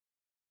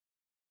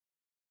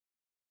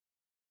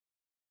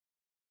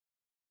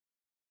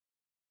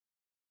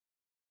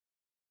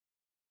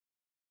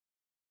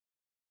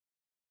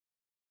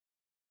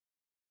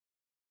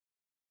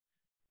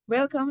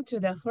Welcome to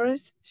the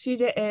first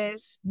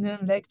CJS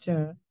noon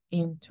lecture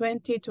in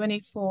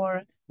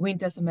 2024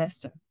 winter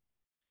semester.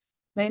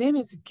 My name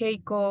is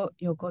Keiko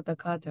Yokota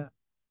Carter.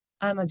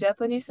 I'm a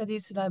Japanese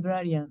studies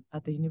librarian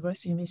at the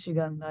University of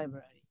Michigan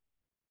Library.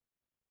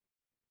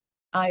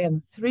 I am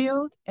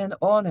thrilled and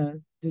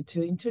honored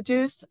to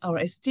introduce our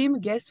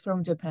esteemed guest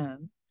from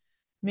Japan,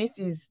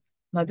 Mrs.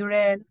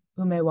 Madeleine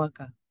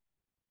Umewaka.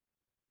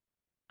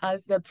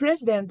 As the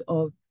president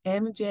of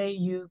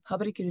MJU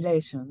Public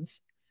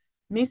Relations,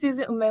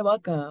 Mrs.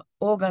 Umewaka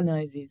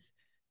organizes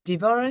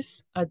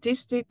diverse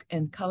artistic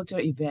and cultural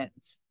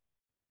events.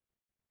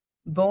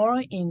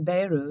 Born in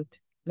Beirut,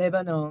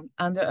 Lebanon,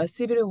 under a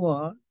civil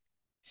war,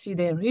 she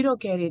then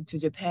relocated to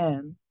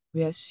Japan,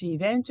 where she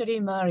eventually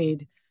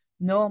married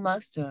Noh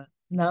master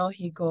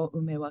Naohiko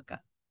Umewaka.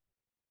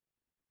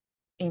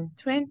 In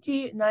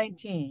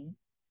 2019,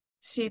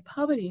 she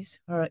published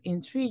her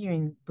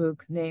intriguing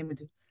book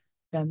named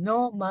The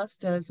Noh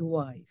Master's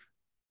Wife,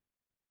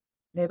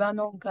 レバ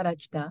ノンから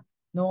来た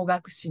能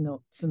楽師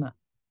の妻,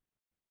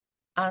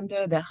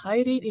 under the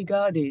highly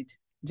regarded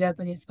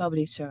Japanese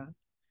publisher,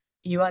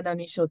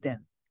 Iwanami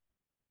Shoten.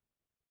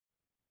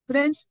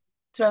 French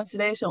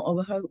translation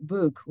of her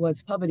book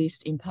was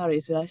published in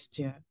Paris last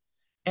year,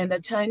 and the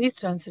Chinese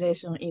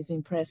translation is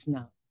in press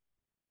now.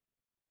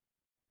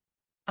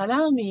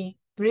 Allow me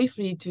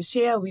briefly to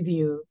share with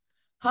you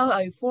how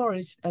I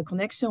forged a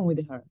connection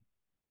with her.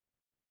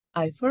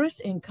 I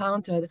first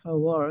encountered her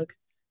work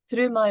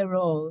through my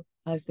role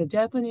as the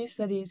Japanese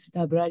Studies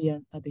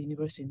librarian at the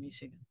University of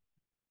Michigan.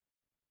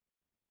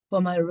 For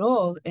my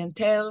role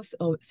entails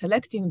of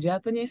selecting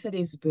Japanese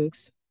Studies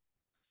books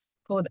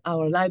for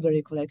our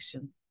library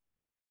collection.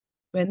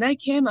 When I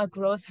came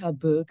across her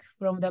book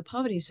from the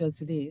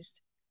publisher's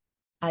list,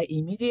 I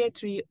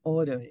immediately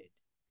ordered it.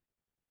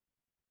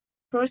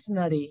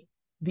 Personally,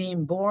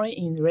 being born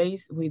and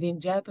raised within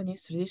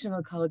Japanese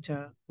traditional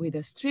culture with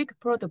the strict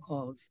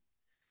protocols,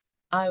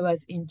 I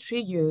was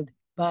intrigued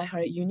by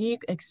her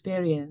unique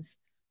experience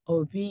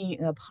of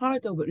being a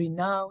part of a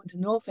renowned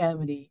Noh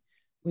family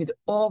with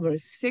over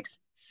 6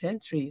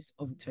 centuries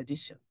of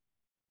tradition.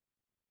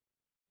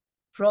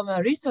 From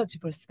a research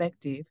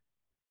perspective,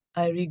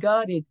 I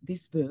regarded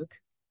this book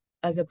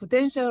as a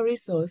potential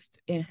resource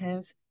to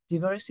enhance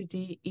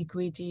diversity,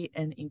 equity,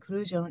 and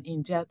inclusion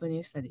in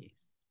Japanese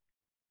studies.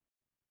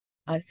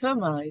 I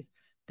surmise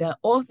the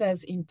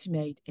author's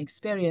intimate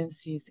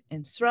experiences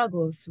and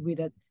struggles with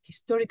the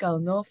historical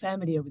Noh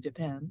family of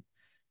Japan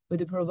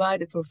would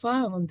provide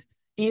profound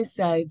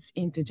insights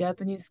into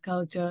Japanese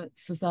culture,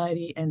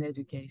 society, and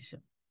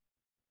education.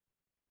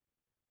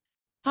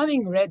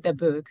 Having read the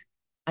book,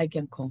 I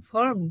can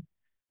confirm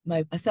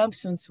my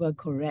assumptions were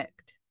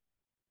correct.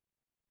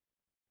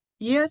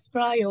 Years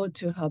prior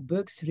to her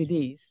book's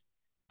release,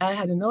 I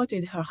had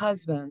noted her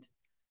husband,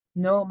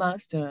 Noh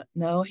master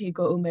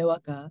Naohiko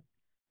Umewaka,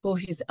 for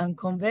his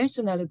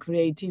unconventional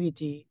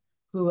creativity,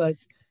 who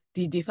was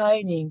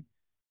redefining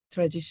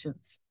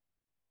traditions.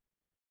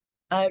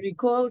 I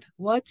recalled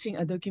watching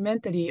a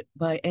documentary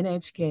by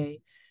NHK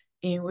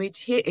in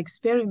which he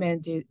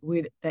experimented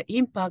with the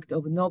impact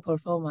of Noh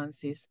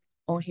performances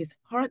on his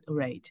heart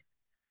rate,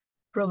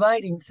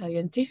 providing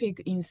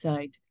scientific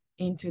insight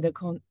into the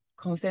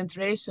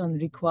concentration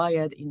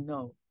required in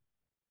Noh.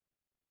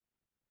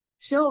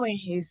 Showing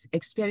his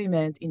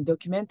experiment in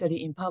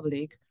documentary in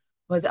public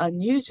was an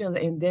unusual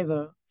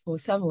endeavor for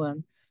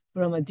someone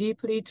from a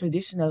deeply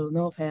traditional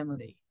Noh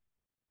family.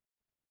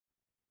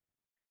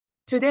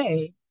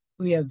 Today,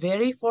 we are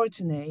very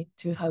fortunate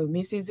to have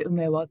Mrs.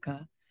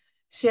 Umewaka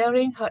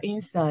sharing her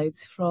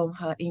insights from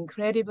her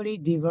incredibly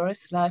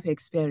diverse life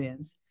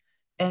experience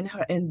and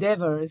her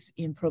endeavors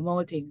in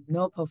promoting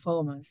Noh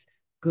performance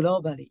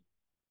globally.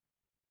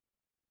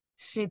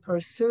 She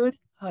pursued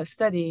her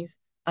studies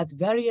at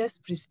various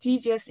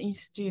prestigious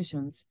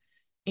institutions,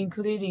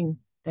 including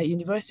the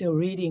University of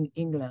Reading,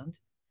 England,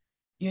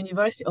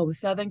 University of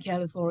Southern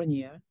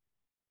California,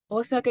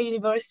 Osaka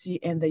University,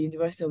 and the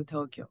University of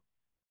Tokyo.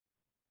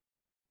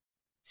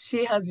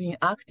 She has been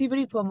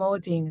actively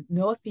promoting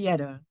Noh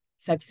theater,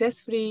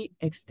 successfully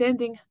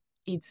extending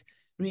its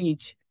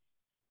reach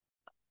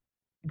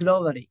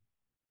globally.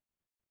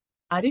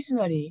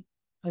 Additionally,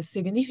 her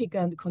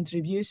significant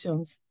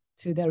contributions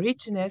to the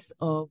richness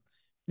of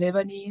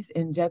Lebanese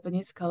and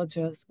Japanese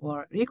cultures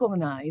were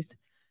recognized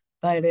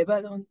by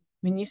Lebanon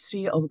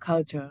Ministry of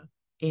Culture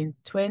in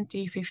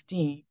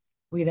 2015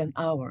 with an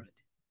award.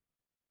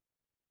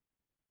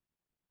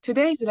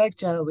 Today's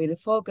lecture will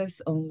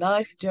focus on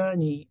life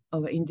journey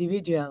of an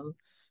individual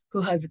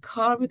who has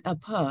carved a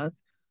path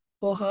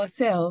for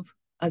herself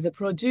as a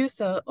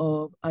producer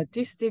of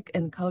artistic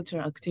and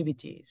cultural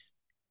activities.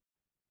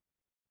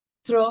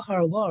 Through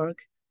her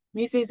work,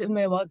 Mrs.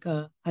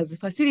 Umewaka has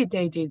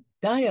facilitated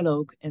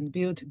dialogue and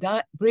built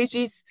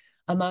bridges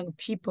among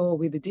people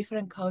with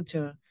different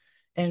culture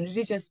and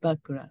religious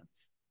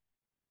backgrounds.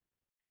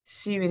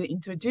 She will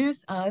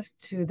introduce us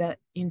to the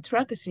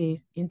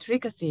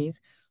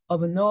intricacies of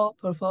Noh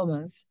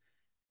performance,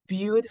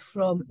 viewed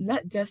from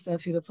not just a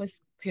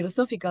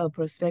philosophical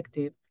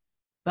perspective,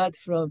 but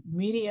from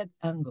myriad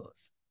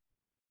angles.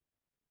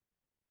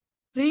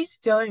 Please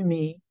join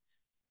me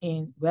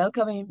in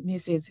welcoming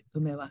Mrs.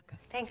 Umewaka.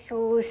 Thank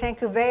you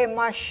very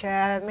much,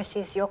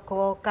 Mrs.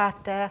 Yoko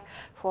Carter,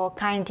 for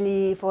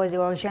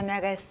your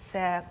generous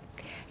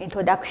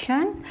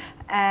introduction.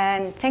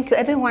 And thank you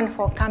everyone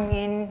for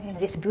coming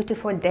this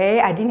beautiful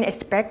day. I didn't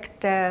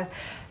expect to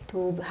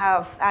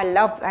have,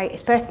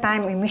 it's first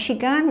time in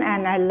Michigan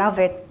and I love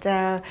it.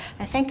 And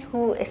thank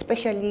you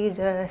especially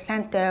the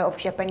Center of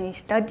Japanese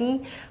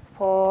Study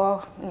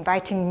for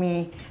inviting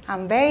me.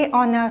 I'm very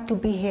honored to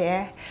be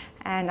here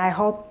and I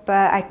hope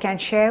I can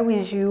share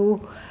with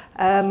you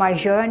my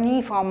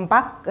journey from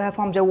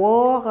the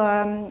war,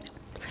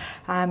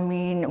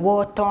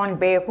 war-torn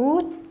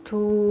Beirut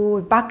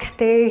to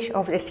backstage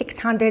of the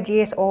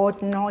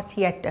 600-year-old No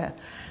Theater.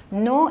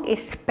 No is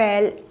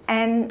spelled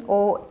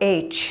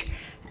N-O-H.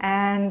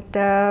 And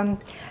I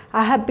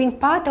have been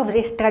part of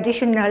this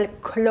traditional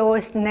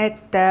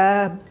close-knit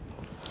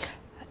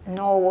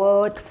No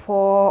world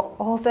for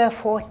over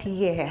 40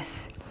 years.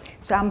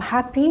 So I'm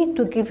happy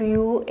to give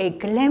you a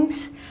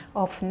glimpse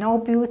of No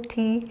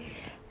beauty,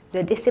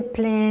 the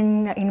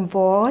discipline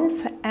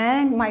involved,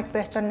 and my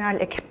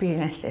personal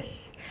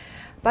experiences.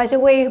 By the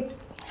way,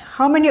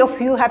 how many of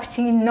you have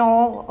seen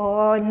No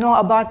or know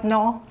about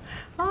No?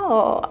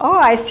 Oh,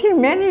 I see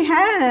many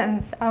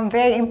hands. I'm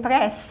very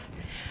impressed.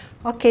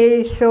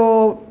 Okay,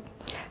 so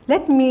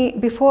let me,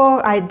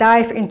 before I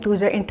dive into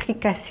the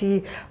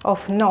intricacy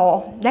of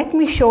No, let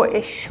me show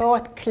a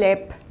short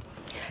clip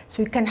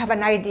so you can have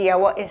an idea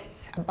what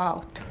it's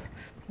about.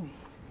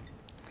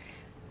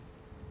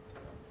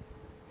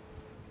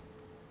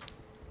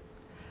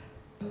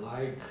 I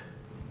like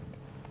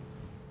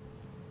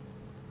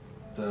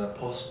the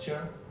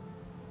posture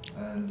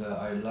and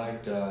I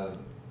like the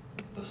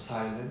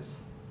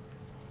silence.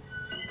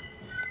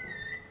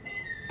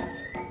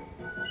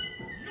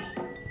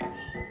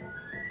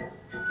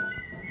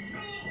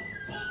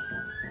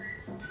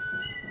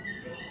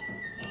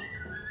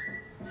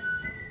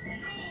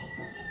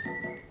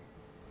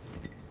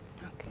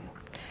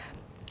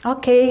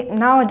 Okay,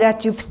 now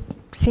that you've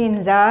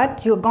seen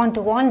that, you're going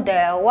to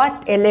wonder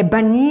what a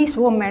Lebanese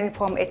woman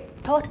from a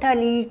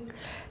totally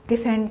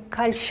different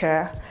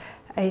culture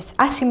is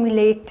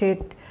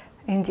assimilated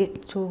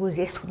into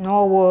this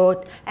No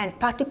world, and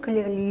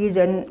particularly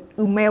the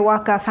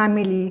Umewaka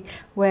family,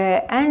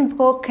 where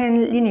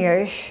unbroken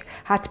lineage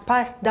has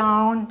passed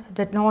down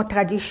the No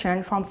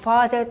tradition from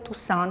father to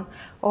son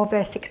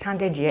over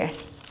 600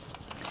 years.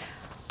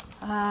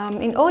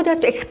 In order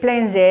to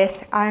explain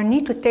this, I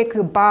need to take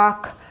you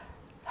back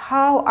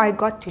how I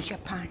got to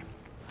Japan,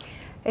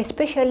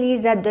 especially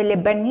that the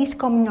Lebanese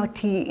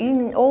community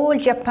in all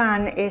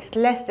Japan is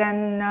less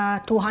than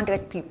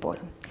 200 people.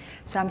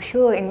 So I'm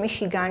sure in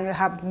Michigan you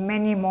have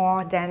many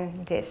more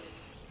than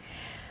this.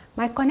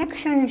 My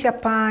connection in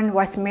Japan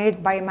was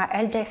made by my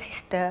elder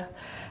sister,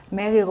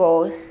 Mary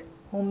Rose,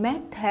 who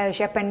met her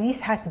Japanese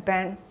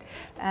husband,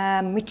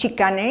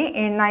 Michikane,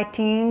 in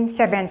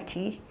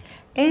 1970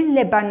 in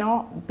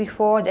Lebanon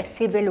before the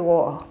Civil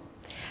War.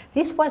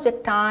 This was a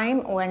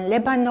time when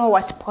Lebanon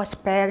was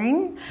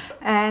prospering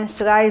and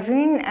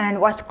thriving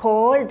and was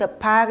called the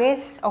Paris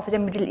of the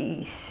Middle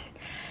East.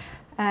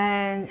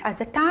 And at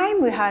the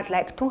time we had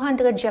like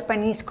 200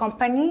 Japanese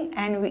companies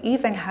and we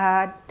even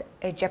had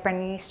a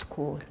Japanese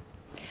school.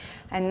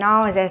 And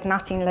now there's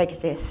nothing like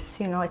this,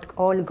 you know, it's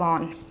all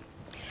gone.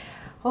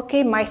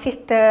 Okay, my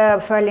sister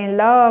fell in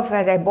love,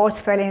 they both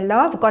fell in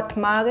love, got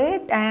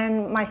married,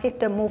 and my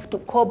sister moved to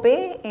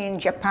Kobe in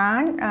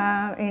Japan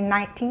in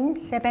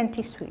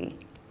 1973.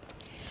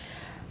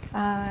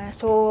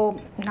 So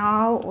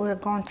now we're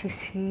going to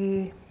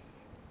see,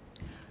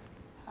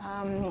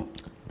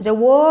 the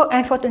war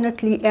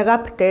unfortunately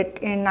erupted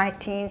in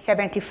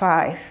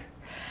 1975.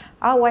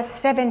 I was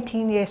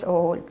 17 years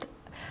old,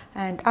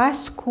 and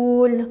as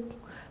school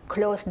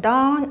closed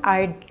down,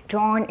 I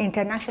joined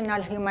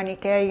international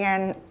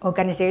humanitarian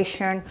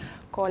organization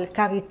called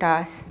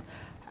Caritas.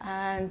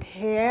 And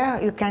here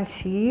you can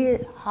see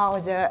how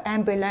the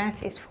ambulance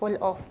is full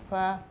of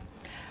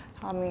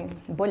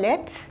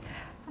bullets.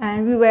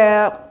 And we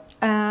were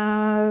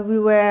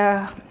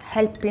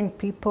helping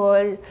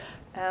people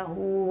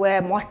who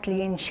were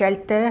mostly in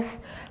shelters,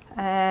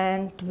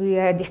 and we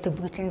were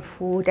distributing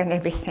food and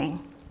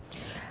everything.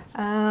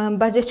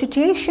 But the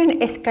situation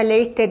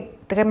escalated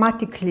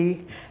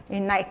dramatically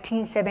in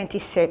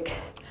 1976.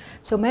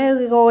 So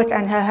Mary Rose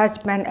and her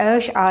husband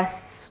urged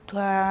us,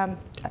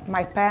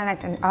 my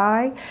parents and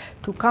I,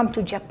 to come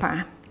to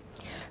Japan.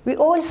 We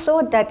all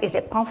thought that it's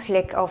a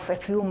conflict of a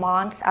few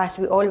months, as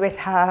we always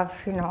have,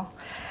 you know,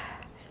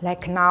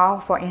 like now,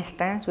 for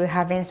instance, we're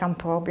having some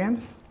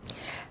problem.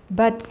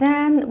 But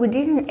then we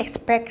didn't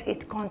expect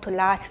it's going to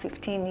last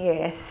 15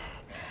 years.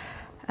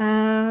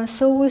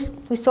 So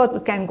we thought we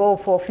can go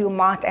for a few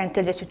months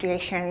until the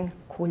situation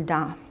cooled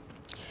down.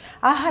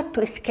 I had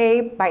to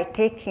escape by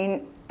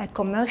taking a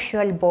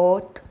commercial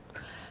boat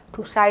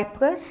to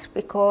Cyprus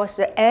because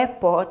the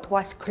airport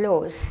was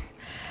closed.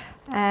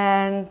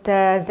 And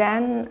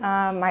then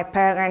my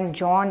parent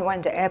joined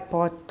when the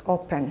airport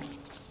opened.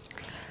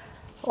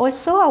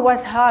 Also, I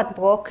was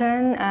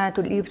heartbroken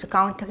to leave the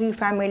country,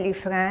 family,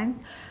 friend.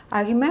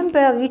 I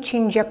remember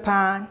reaching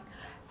Japan.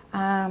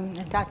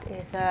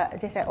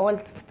 This is an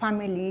old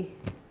family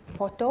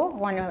photo,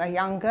 one of a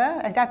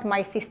younger. And that's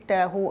my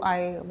sister who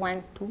I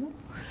went to.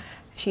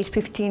 She's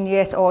 15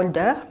 years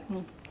older.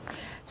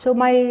 So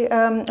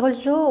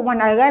also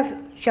when I left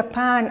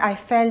Japan, I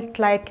felt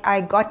like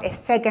I got a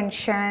second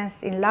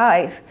chance in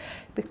life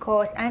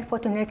because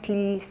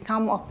unfortunately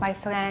some of my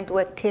friends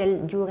were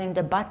killed during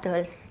the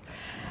battles.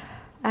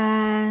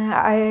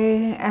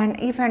 And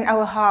even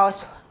our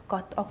house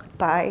got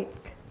occupied.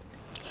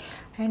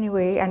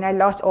 Anyway, and I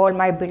lost all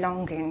my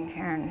belongings,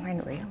 and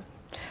anyway,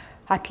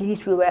 at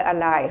least we were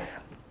alive.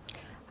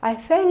 I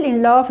fell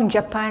in love in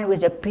Japan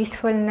with the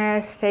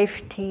peacefulness,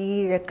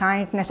 safety, the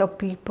kindness of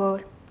people.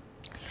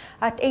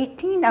 At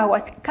 18, I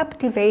was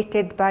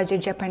captivated by the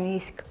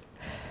Japanese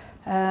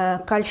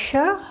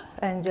culture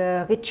and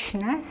the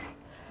richness.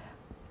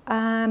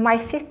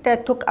 My sister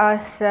took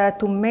us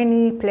to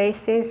many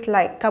places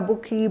like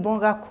Kabuki,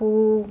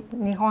 Bunraku,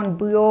 Nihon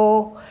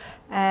Buyo,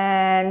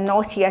 and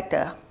No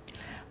Theater.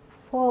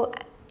 For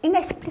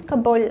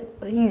inexplicable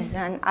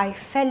reason, I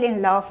fell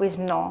in love with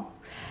No.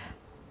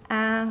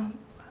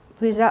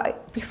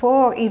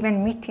 Before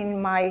even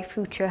meeting my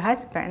future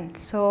husband.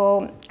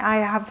 So I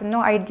have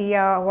no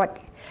idea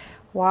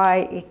why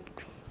it,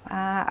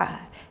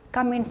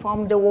 coming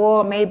from the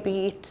war,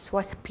 maybe it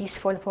was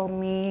peaceful for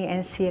me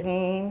and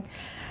serene.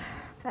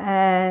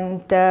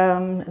 And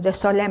the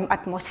solemn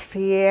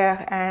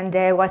atmosphere, and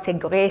there was a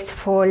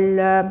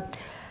graceful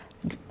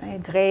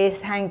grace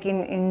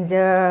hanging in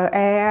the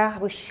air,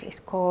 which is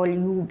called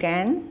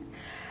yugen.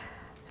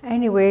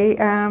 Anyway,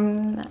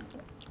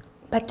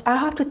 but I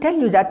have to tell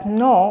you that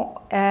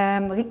No,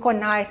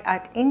 recognized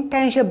as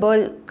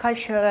intangible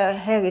cultural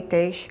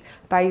heritage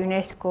by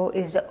UNESCO,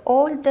 is the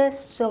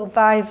oldest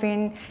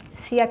surviving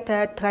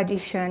theater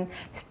tradition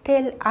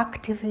still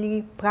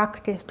actively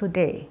practiced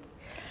today.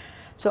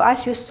 So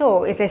as you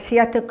saw, it's a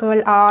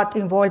theatrical art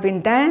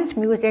involving dance,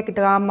 music,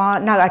 drama,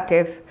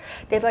 narrative,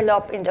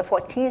 developed in the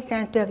 14th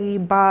century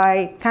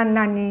by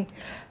Kannani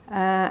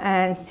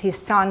and his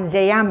son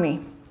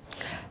Zeami.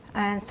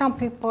 And some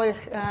people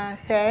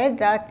say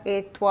that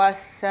it was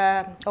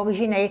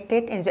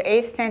originated in the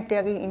 8th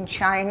century in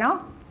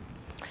China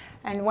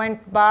and went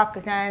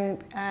back then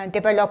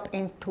developed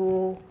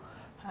into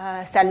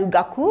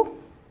Salugaku.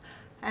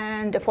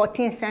 And the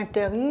 14th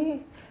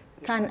century,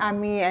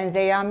 Kanami and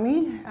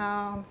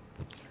Zeami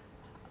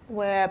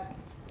were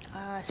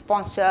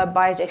sponsored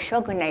by the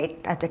shogunate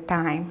at the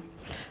time.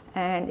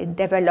 And it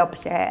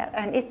developed there.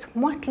 And it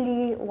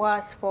mostly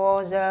was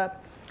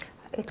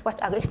it was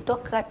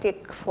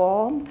aristocratic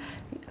form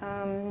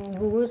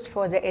used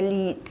for the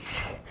elites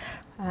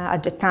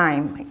at the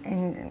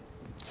time.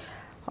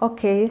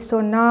 Okay, so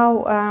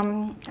now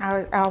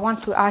I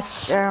want to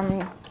ask,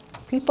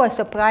 people are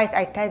surprised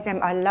I tell them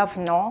I love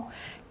No,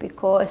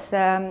 because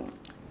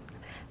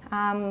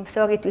I'm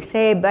sorry to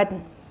say, but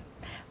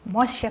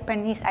most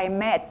Japanese I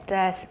met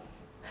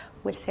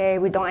will say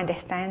we don't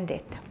understand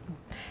it.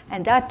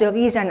 And that's the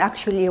reason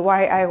actually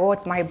why I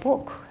wrote my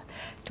book,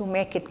 to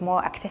make it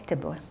more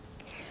accessible.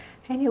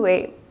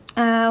 Anyway,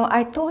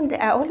 I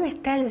always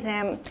tell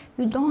them,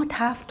 you don't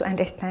have to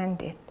understand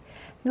it.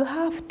 You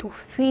have to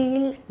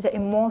feel the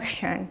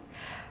emotion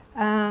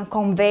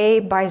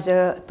conveyed by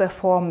the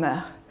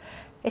performer,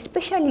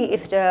 especially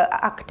if the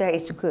actor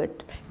is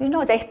good. You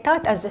know, they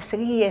start as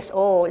 3 years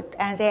old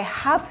and they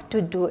have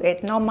to do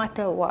it no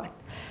matter what.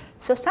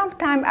 So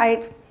sometimes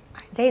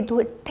they do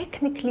it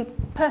technically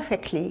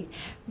perfectly,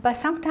 but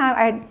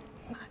sometimes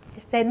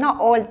they're not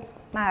all,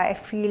 I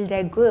feel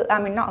they're good, I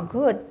mean not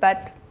good,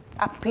 but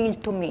appeal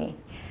to me.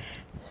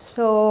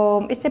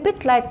 So it's a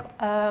bit like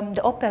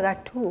the opera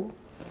too.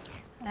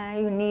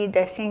 You need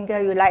a singer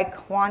you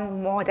like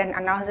one more than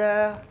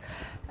another.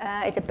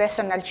 It's a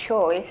personal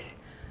choice,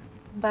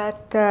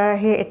 but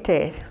here it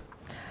is.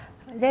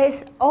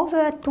 There's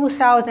over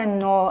 2,000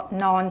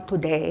 known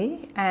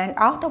today, and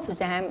out of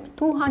them,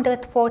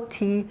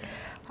 240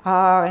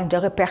 are in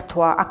the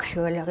repertoire,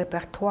 actual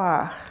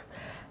repertoire,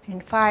 in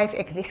 5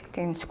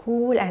 existing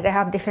schools, and they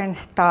have different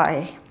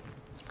styles.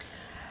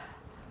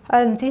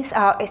 And these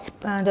are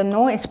the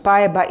No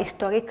inspired by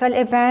historical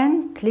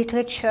events,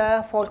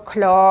 literature,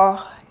 folklore,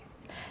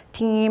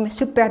 theme,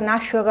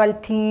 supernatural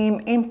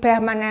theme,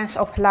 impermanence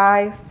of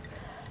life,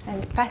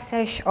 and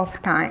passage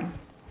of time.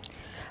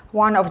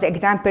 One of the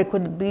examples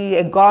could be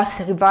a ghost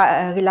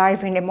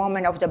reliving a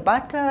moment of the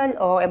battle,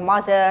 or a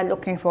mother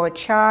looking for a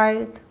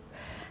child.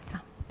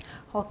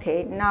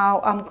 Okay, now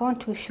I'm going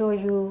to show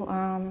you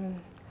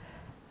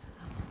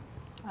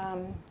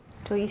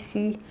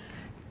Tracy.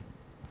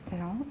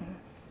 No.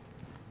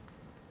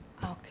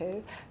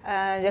 Okay,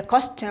 the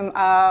costumes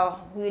are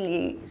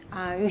really,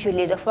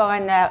 usually the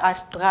foreigner are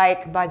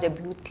struck by the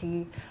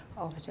beauty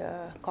of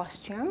the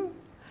costume.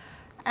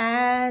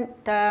 And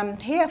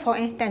here, for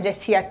instance, the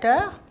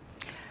theater,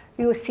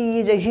 you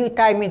see the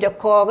jutai with the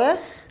chorus,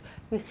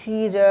 You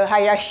see the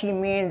Hayashi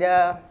means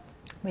the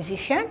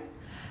musician,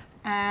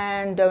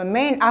 and the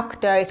main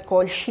actor is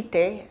called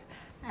Shite,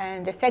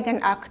 and the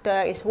second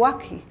actor is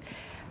Waki.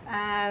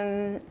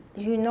 And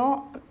you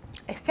know,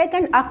 a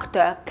second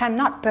actor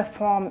cannot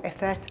perform a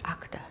first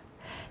actor.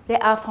 They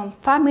are from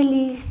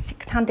families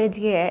 600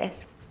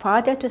 years,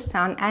 father to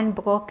son,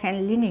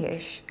 unbroken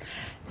lineage.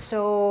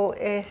 So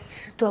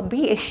to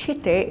be a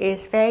Shite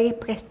is very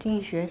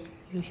prestigious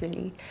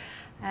usually.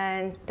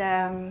 And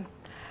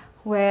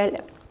well,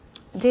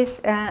 this,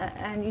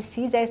 and you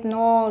see there's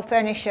no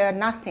furniture,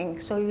 nothing,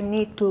 so you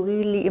need to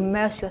really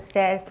immerse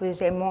yourself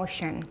with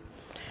emotion.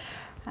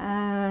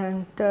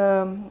 And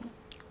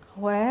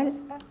well,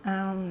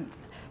 and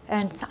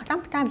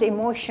sometimes the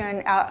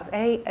emotions are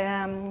very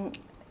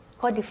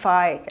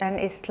codified, and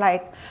it's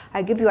like,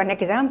 I give you an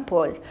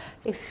example.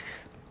 If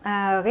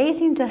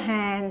raising the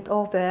hand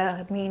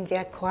over means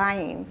they're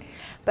crying,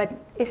 but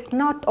it's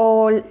not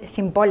all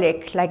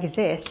symbolic like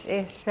this.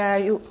 It's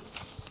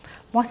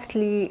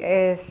mostly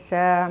is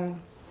they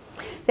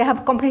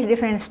have completely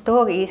different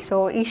stories,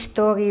 so each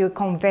story will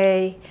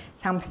convey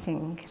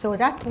something. So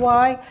that's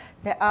why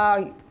they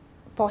are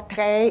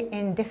portrayed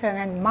in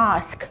different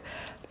masks.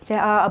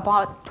 There are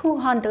about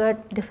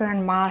 200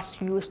 different masks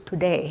used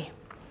today.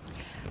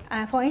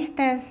 For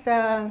instance,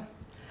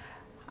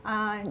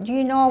 do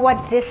you know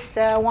what this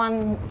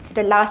one,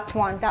 the last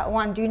one, that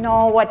one, do you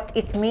know what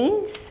it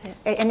means?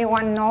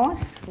 Anyone knows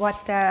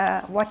what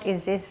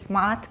is this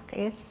mask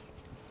is?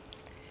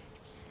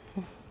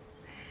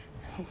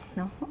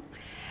 No?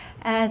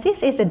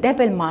 This is a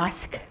devil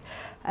mask,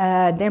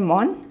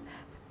 demon,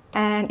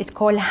 and it's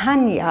called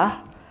Hanya.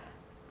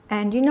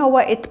 And you know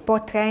what it's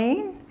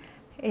portraying?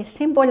 It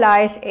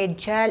symbolizes a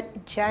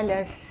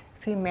jealous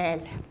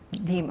female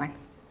demon.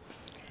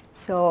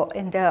 So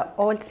in the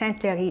old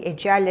century, a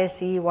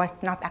jealousy was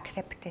not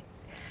accepted.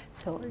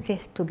 So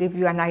this, to give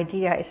you an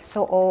idea, is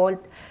so old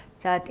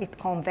that it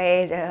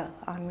conveys,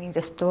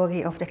 the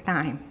story of the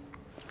time.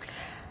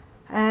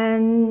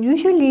 And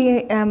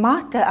usually,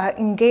 masters are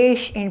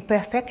engaged in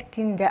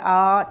perfecting the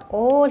art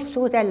all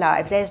through their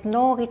lives. There's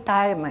no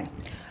retirement.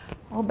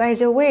 Oh, by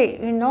the way,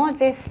 you know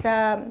this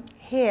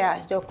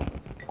here, the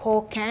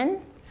koken?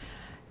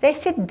 They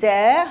sit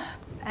there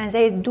and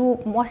they do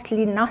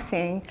mostly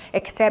nothing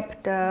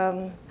except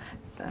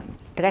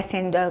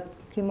dressing the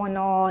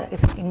kimono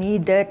if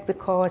needed,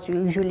 because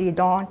you usually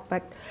don't.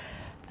 But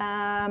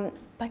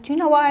you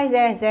know why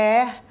they're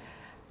there?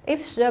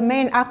 If the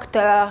main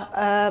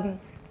actor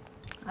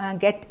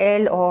get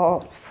ill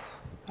or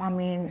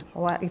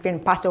even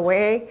pass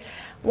away,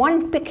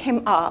 one pick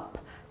him up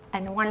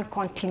and one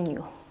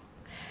continue.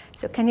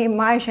 So can you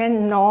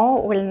imagine?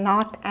 No will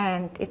not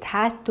end. It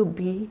has to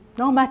be,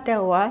 no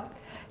matter what,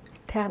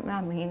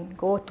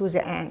 go to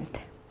the end.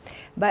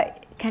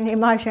 But can you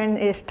imagine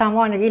if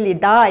someone really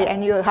die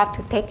and you have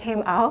to take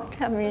him out?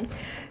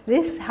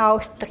 This is how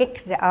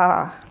strict they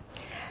are.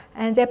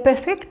 And they're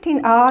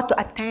perfecting art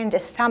to attain the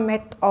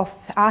summit of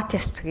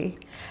artistry.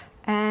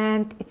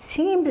 And it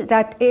seems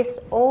that it's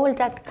all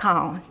that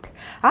count.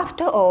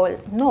 After all,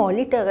 no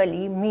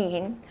literally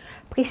mean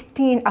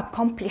pristine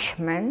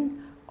accomplishment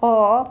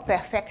or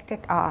perfected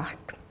art.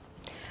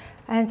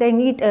 And they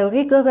need a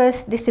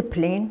rigorous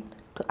discipline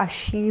to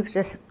achieve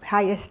the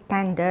highest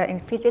standard in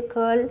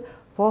physical,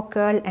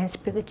 vocal, and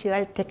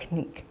spiritual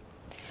technique.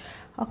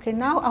 Okay,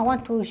 now I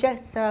want to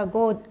just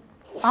go,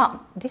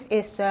 this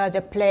is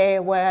the play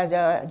where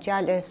the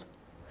jealous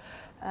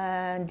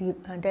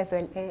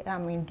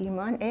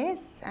demon is,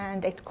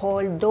 and it's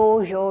called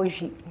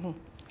Dojoji.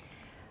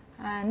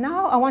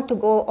 Now I want to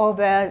go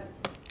over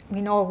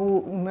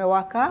Minoru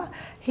Umewaka.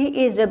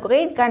 He is the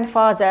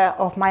great-grandfather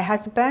of my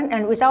husband,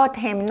 and without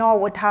him, No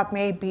would have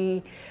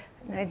maybe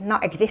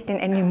not existing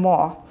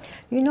anymore.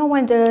 You know,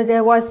 when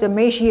there was the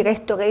Meiji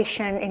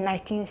Restoration in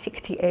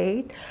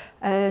 1968,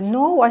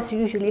 No was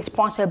usually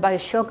sponsored by the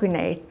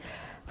shogunate.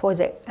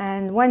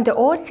 And when the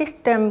old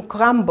system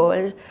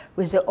crumbled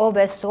with the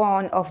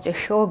overthrow of the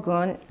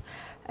shogun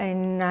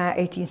in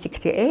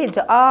 1868,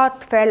 the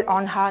art fell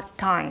on hard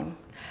time.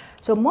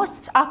 So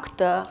most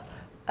actors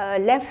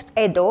left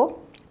Edo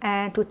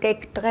and to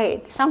take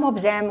trade. Some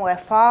of them were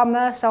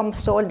farmers, some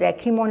sold their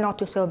kimono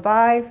to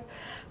survive.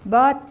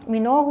 But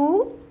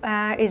Minoru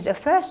is the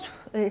first,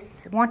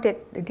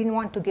 didn't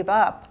want to give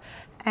up.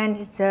 And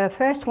it's the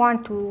first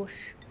one to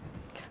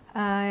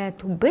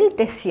build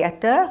the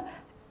theater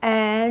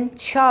and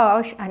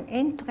charge an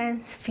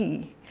entrance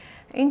fee,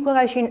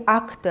 encouraging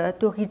actors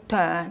to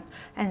return.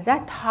 And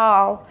that's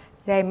how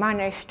they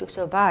managed to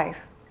survive.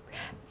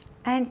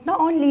 And not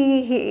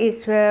only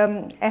his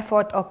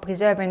effort of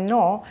preserving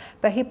No,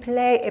 but he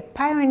played a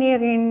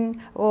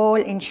pioneering role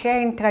in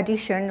sharing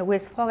tradition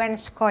with foreign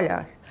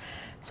scholars.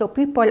 So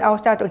people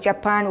outside of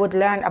Japan would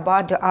learn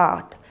about the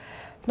art.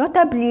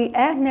 Notably,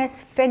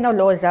 Ernest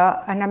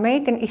Fenollosa, an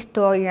American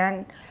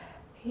historian,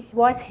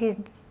 was his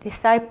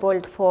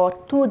disciple for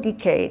 2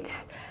 decades.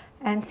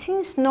 And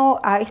since No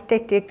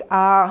aesthetics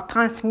are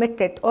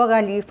transmitted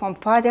orally from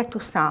father to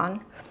son,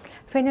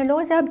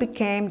 Fenollosa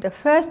became the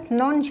first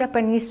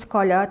non-Japanese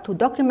scholar to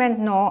document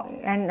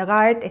and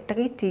write a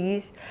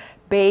treatise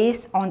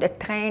based on the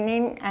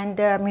training and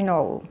the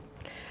Minoru.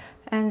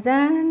 And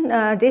then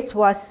this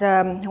was,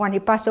 when he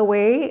passed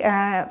away,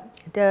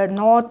 the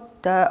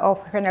note of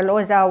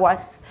Fenollosa was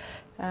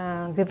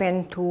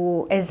given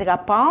to Ezra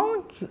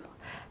Pound,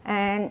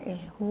 and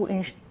who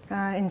in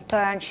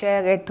turn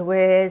shared it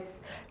with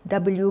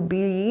W.B.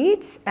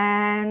 Yeats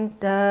and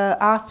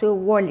Arthur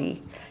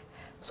Woolley.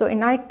 So in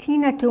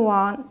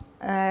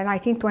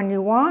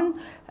 1921,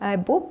 a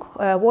book,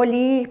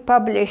 Woolley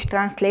published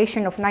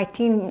translation of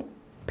 19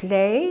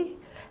 plays,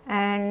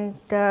 and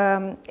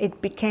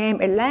it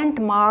became a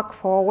landmark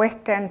for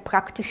Western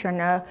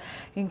practitioners,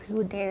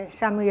 including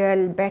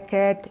Samuel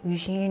Beckett,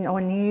 Eugene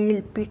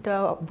O'Neill,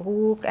 Peter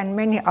Brook, and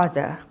many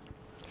others.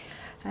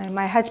 And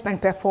my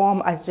husband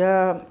performed as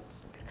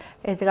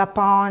Ezra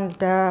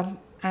Pound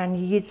and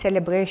Yeats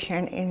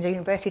celebration in the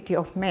University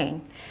of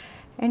Maine.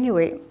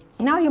 Anyway,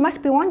 now you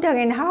must be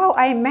wondering how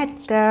I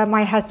met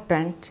my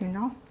husband, you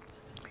know.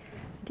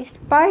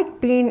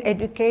 Despite being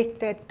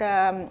educated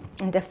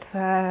in the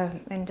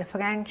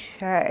French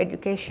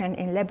education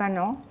in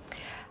Lebanon,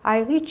 I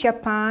reached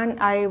Japan.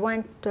 I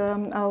was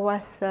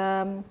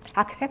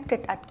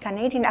accepted at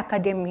Canadian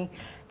Academy.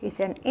 It's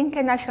an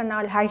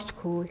international high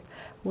school,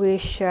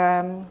 which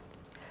in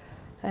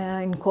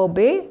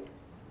Kobe,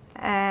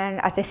 and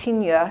as a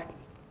senior.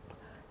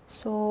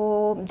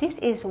 So this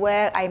is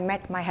where I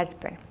met my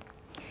husband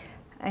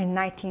in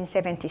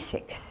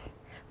 1976.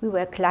 We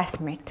were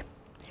classmates.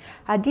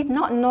 I did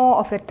not know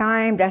of the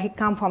time that he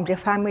came from the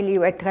family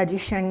where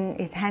tradition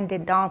is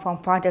handed down from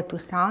father to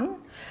son,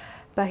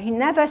 but he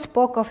never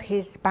spoke of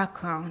his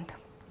background.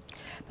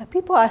 But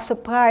people are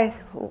surprised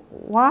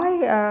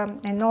why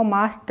a no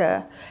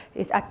master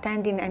is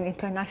attending an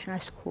international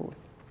school.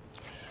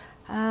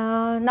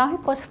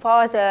 Naohiko's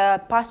father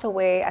passed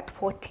away at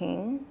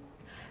 14,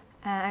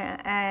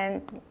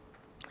 and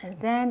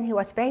then he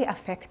was very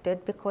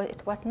affected because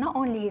it was not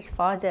only his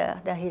father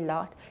that he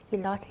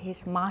lost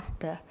his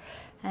master.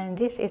 And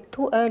this is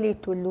too early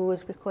to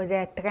lose because they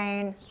are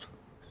trained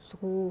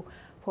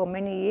for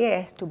many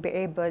years to be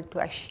able to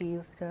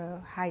achieve the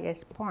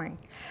highest point.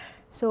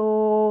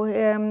 So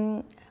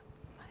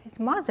his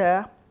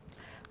mother,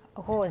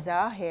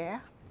 Rosa here,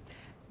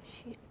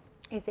 she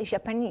is a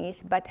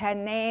Japanese, but her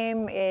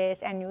name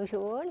is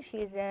unusual.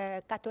 She's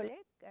a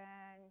Catholic,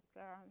 and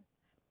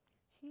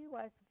she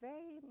was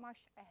very much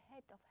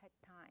ahead of her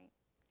time.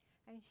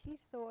 And she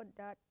thought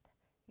that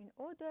in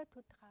order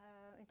to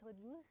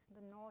introduce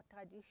the No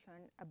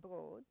tradition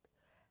abroad,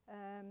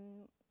 her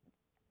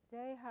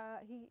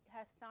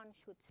son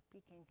should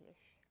speak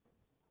English.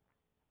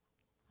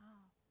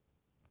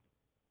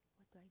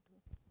 What do I do?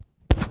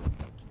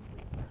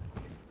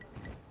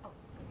 Oh.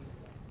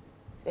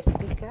 The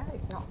speaker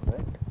is not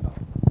good.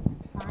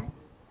 Fine.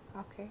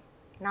 Okay.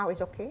 Now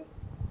it's okay.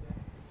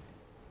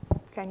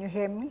 Can you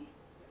hear me?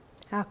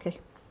 Okay.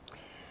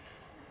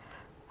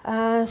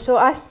 So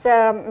as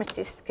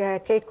Mrs.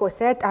 Keiko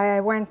said,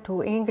 I went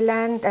to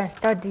England and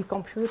studied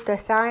computer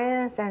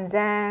science, and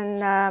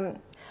then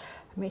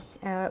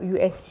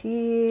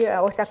USC,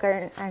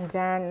 Osaka, and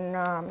then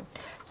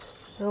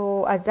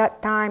so at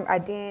that time I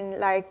didn't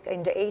like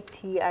in the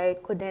 80s I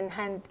couldn't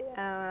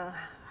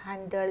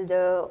handle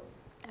the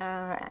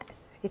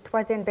it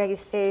wasn't very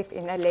safe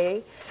in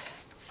LA,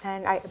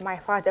 and my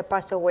father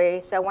passed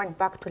away, so I went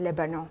back to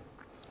Lebanon.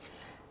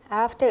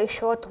 After a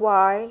short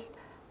while,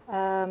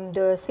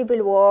 the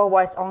Civil War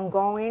was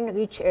ongoing,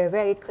 reached a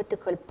very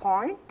critical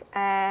point,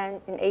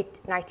 and in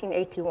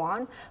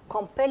 1981,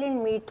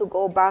 compelling me to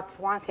go back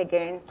once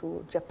again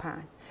to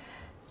Japan.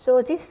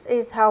 So this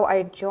is how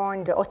I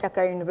joined the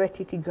Osaka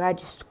University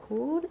Graduate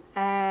School,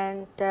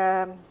 and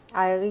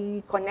I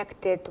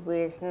reconnected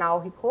with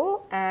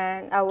Naohiko,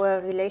 and our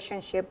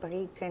relationship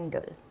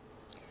rekindled.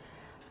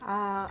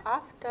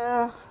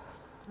 After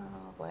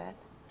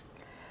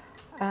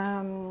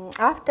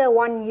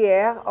 1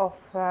 year of,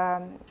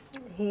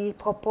 he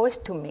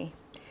proposed to me.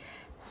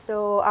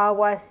 So I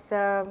was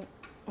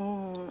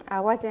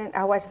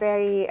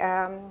very,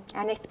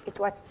 it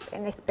was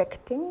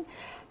unexpected,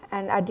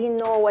 and I didn't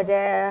know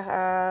whether,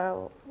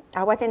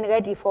 I wasn't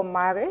ready for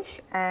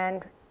marriage,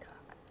 and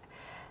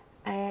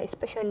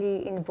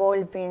especially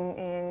involving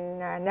in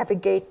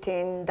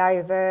navigating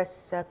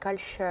diverse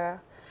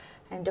culture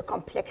and the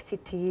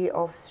complexity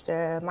of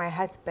my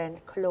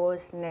husband's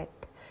close-knit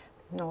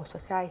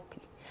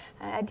society.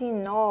 I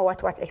didn't know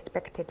what was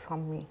expected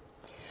from me.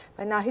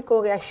 But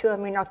Naohiko reassured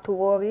me not to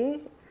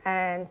worry,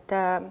 and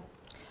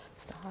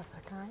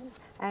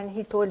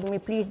he told me,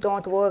 please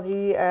don't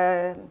worry,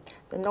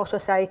 the No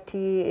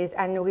Society is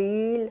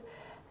unreal.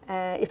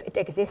 If it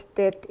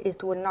existed,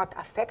 it will not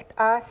affect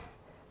us.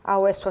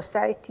 Our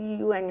society,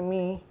 you and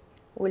me,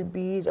 will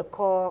be the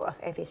core of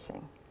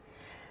everything.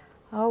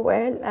 Oh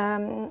well,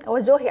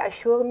 although he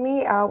assured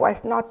me, I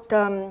was not,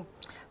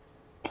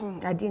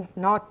 I did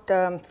not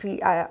feel,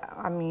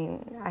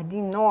 I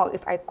didn't know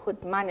if I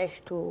could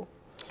manage to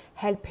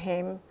help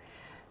him,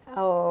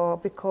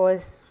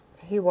 because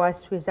he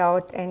was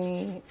without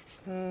any,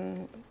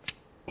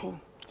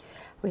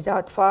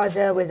 without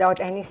father, without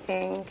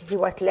anything. He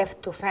was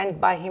left to fend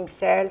by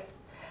himself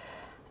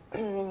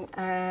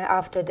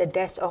after the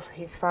death of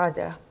his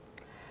father.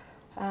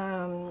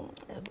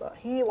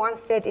 He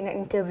once said in an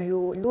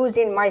interview,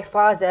 "Losing my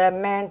father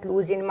meant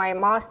losing my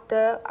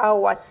master. I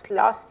was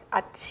lost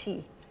at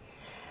sea."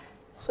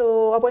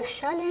 So our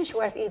challenge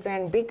was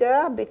even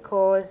bigger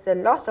because the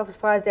loss of his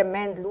father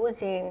meant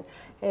losing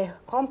a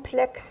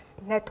complex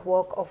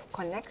network of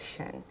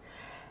connection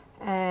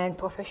and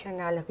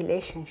professional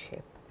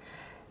relationship.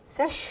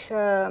 Such,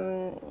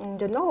 in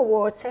the Noah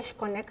world, such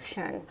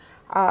connection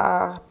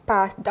are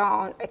passed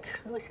down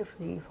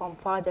exclusively from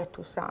father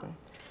to son.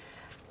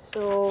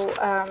 So,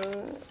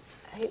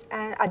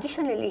 and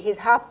additionally, his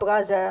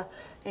half-brother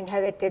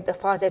inherited the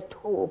father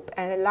troupe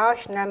and a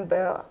large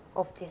number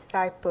of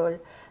disciples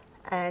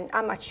and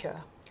amateur.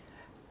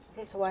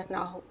 This was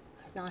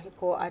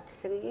Naohiko at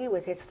 3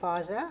 with his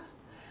father.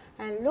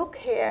 And look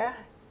here,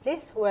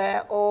 these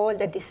were all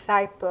the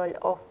disciples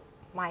of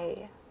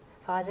my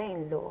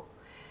father-in-law.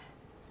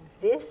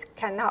 This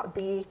cannot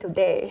be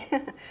today.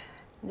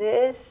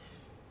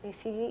 This, you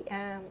see,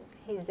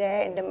 he's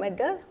there in the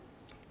middle.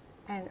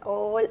 And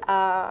all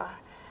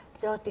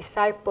those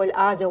disciples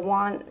are the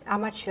one,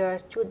 amateur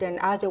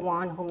students are the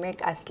one who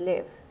make us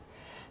live.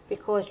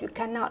 Because you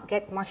cannot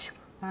get much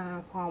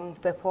from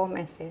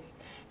performances.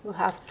 You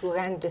have to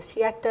rent the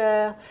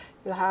theater,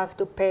 you have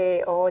to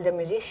pay all the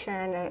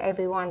musicians and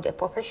everyone, the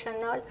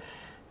professional.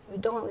 You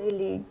don't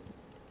really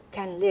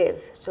can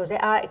live. So they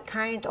are a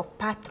kind of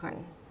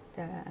pattern,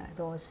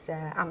 those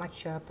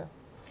amateur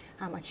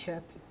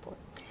people.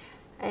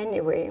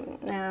 Anyway,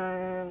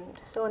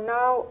 so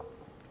now,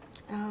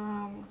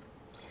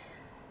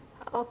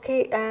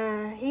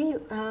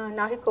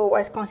 Naohiko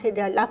was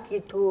considered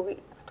lucky to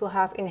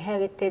have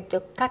inherited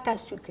the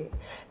katasuke.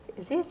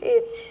 This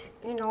is,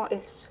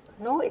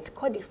 it's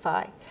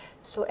codified.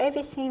 So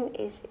everything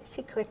is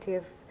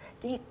secretive,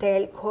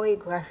 detailed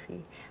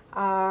choreography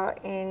are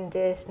in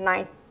this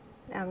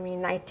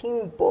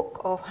 19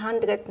 book of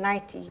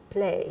 190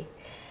 play.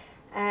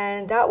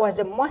 And that was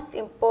the most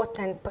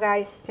important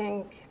prize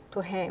thing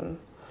to him.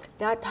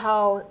 That's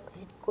how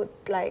he could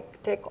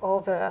take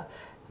over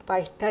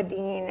by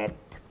studying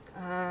it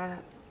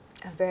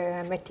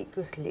very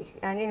meticulously.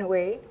 And in a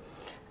way,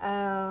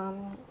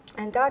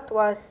 and that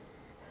was,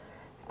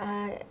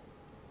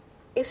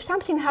 if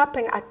something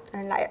happened at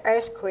like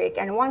earthquake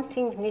and one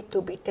thing need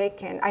to be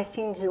taken, I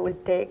think he will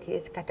take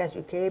his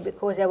katazuke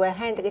because they were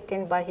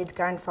handwritten by his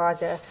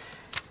grandfather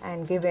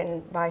and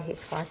given by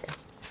his father.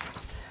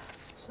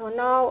 So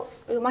now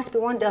you must be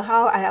wondering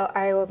how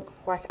I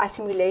was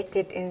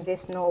assimilated in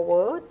this new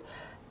world.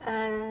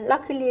 And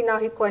luckily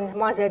Naohiko and his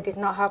mother did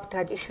not have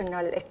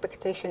traditional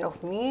expectation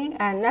of me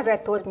and never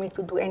told me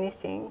to do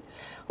anything.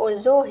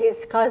 Although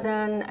his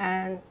cousin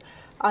and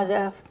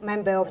other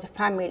member of the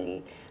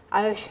family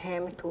urged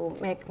him to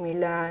make me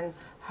learn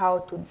how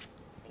to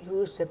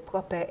use the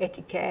proper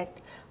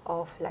etiquette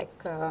of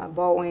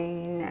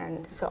bowing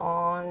and so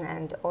on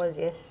and all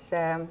these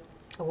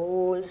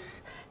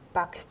rules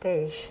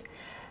backstage.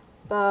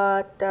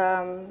 But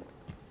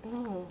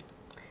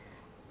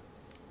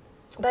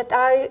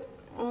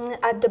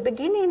at the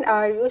beginning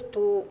I used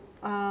to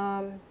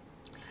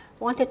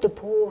wanted to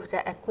prove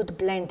that I could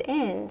blend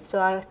in, so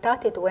I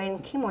started wearing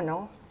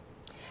kimono.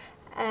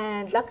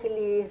 And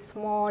luckily,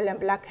 small and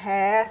black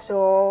hair,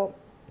 so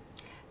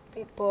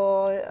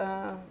people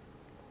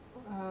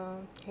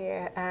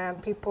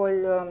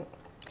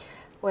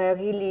were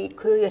really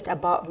curious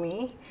about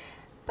me.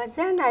 But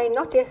then I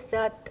noticed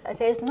that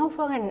there is no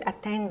foreign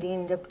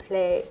attending the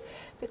play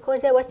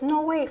because there was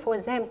no way for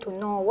them to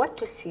know what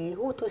to see,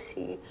 who to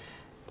see.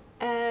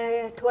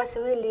 It was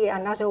really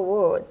another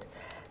world.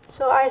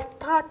 So I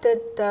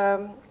started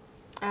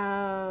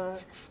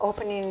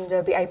opening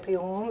the VIP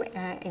room,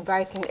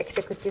 inviting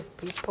executive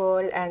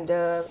people and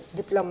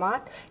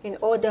diplomats in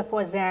order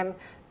for them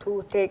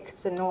to take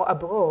the know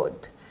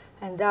abroad.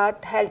 And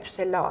that helps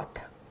a lot.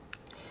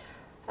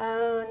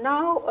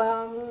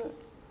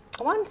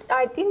 Once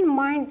I didn't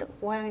mind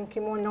wearing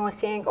kimono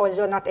thing,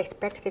 although not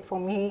expected for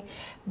me,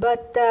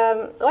 but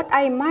what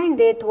I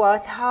minded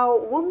was how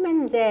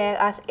women there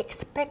are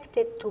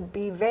expected to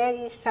be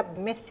very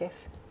submissive.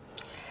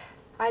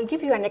 I'll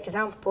give you an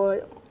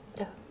example.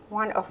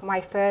 One of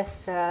my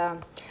first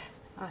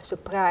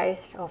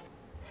surprise of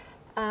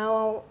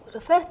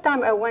the first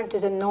time I went to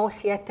the No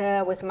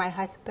Theater with my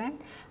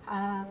husband.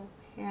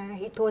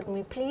 He told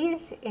me,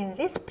 please, in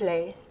this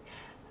place,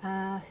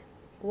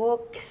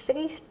 walk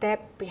 3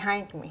 steps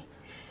behind me.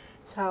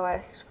 So I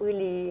was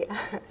really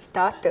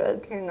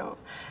startled,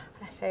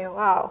 I say,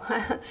 wow.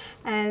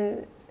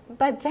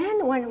 But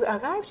then when we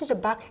arrived to the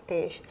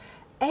backstage,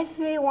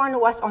 everyone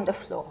was on the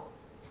floor.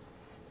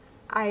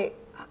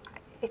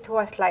 It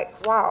was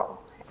like, wow.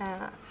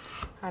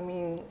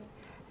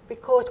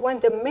 Because when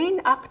the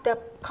main actor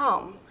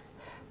comes,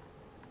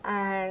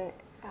 and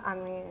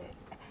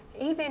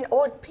even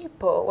old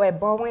people were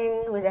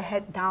bowing with their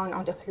head down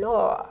on the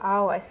floor.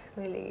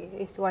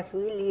 It was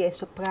really a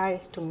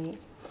surprise to me.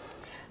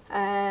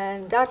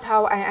 And that's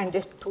how I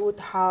understood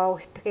how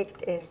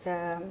strict is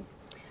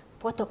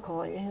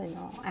protocol,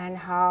 and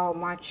how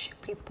much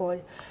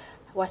people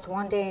was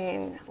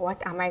wondering,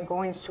 what am I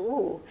going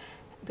through?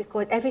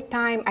 Because every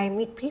time I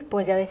meet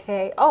people, they will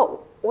say,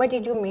 oh, where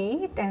did you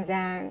meet? And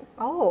then,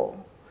 oh,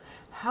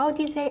 how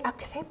did they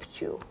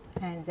accept you?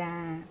 And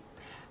then,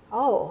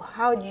 oh,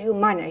 how do you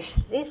manage?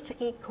 These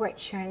 3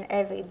 questions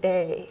every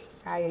day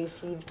I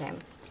receive them.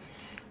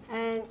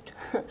 And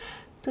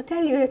to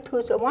tell you the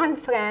truth, one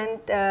friend,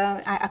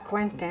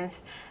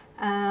 acquaintance,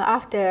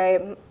 after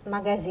a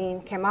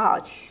magazine came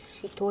out,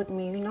 she told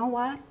me, you know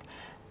what?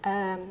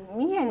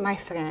 Me and my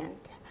friend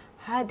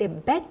had a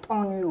bet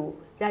on you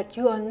that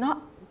you are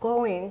not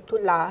going to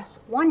last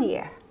 1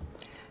 year.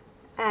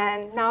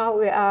 And now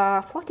we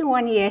are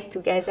 41 years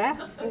together,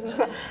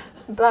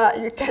 but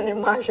you can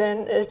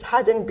imagine it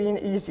hasn't been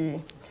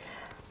easy.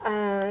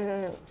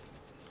 And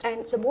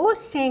the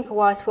worst thing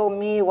was for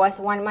me was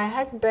when my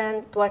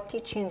husband was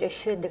teaching the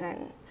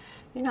children.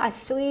 At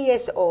 3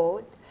 years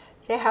old,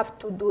 they have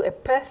to do a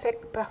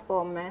perfect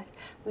performance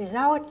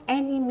without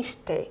any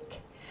mistake,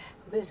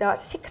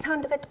 without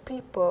 600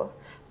 people,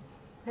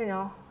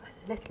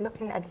 let's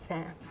looking at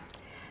them.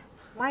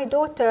 My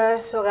daughter,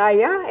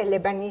 Soraya, a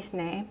Lebanese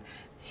name,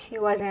 she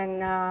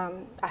wasn't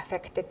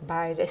affected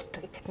by the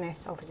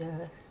strictness of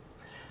the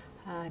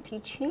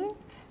teaching.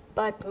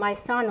 But my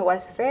son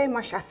was very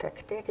much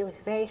affected. He was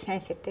very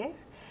sensitive.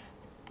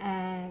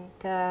 And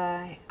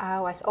I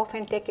was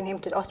often taking him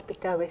to the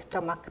hospital with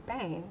stomach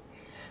pain,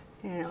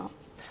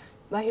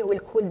 But he will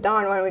cool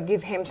down when we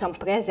give him some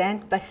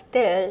present. But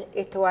still,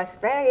 it was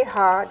very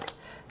hard.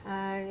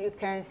 And you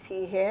can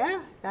see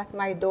here that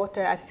my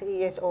daughter at 3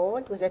 years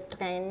old with a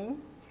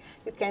training.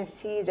 You can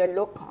see the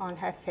look on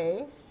her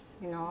face,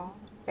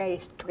 very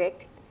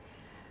strict.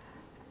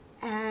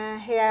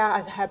 Here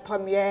as her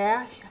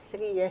premiere, she's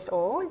 3 years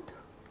old.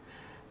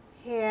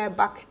 Here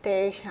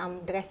backstage,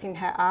 I'm dressing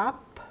her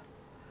up.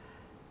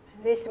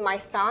 This is my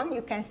son.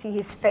 You can see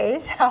his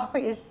face, how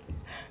he's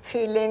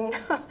feeling.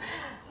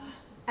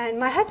 And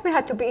my husband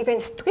had to be even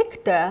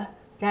stricter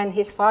than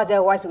his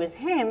father was with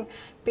him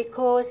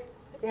because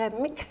they have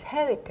mixed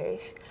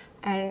heritage.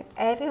 And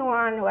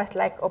everyone was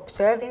like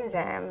observing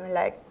them,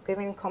 like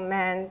giving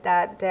comment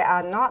that they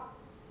are not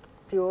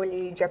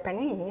purely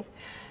Japanese.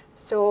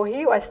 So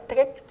he was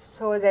strict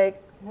so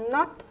that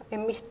not a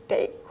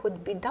mistake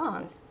could be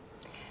done.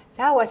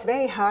 That was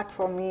very hard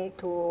for me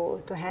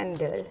to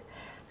handle.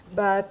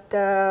 But,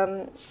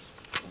 and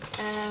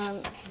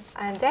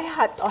they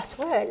had as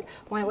well,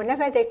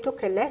 whenever they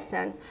took a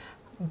lesson,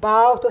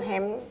 bow to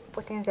him,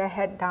 putting their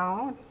head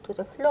down to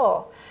the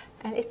floor.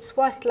 And it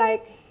was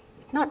like,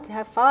 it's not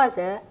their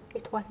father,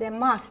 it was their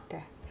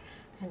master.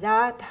 And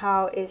that's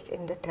how it's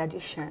in the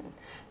tradition,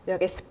 the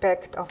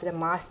respect of the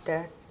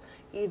master,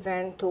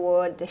 even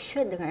toward the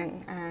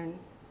children, and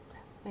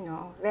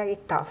very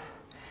tough.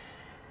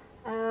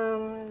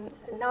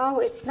 Now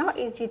it's not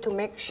easy to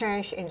make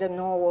change in the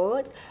no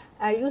word.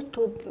 I used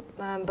to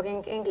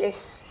bring English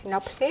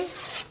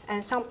synopsis,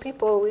 and some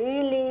people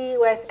really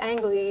was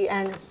angry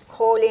and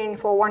calling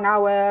for 1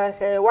 hour,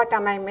 say, what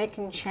am I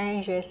making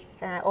changes,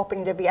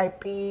 open the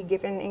VIP,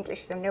 giving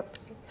English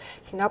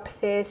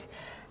synopsis,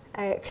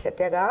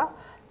 etc.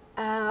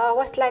 I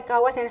was like, I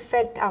wasn't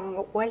felt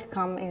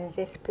welcome in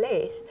this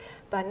place.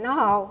 But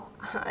now,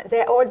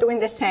 they're all doing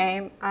the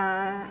same.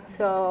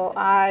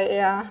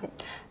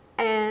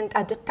 And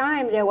at the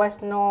time, there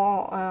was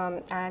no,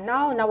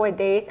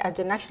 nowadays, at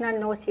the National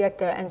No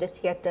Theatre and the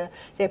theatre,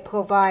 they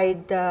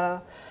provide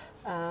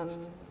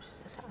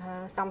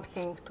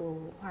something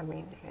to,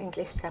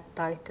 English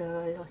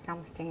subtitle or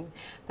something,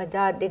 but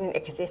that didn't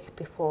exist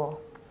before.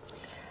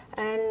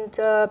 And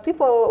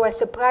people were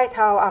surprised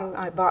how I'm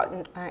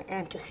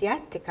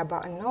enthusiastic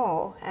about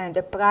No, and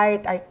the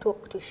pride I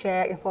took to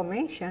share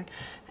information.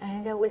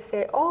 And they would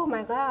say, oh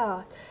my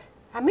God,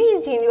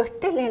 amazing, you're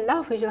still in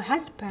love with your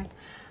husband.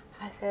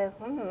 I said,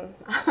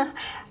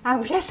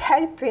 I'm just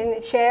helping,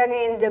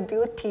 sharing the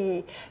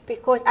beauty,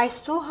 because I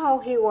saw how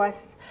he was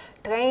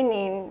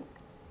training.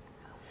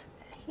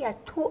 He had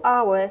 2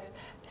 hours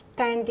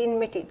standing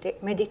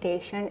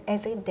meditation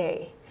every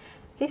day.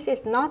 This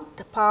is not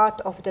the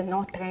part of the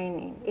No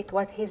training. It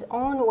was his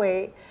own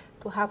way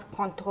to have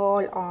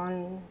control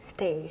on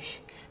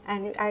stage.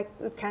 And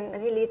you can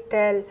really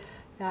tell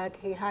that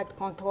he had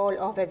control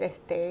over the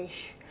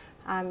stage.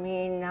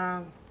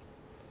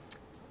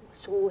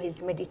 Through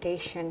his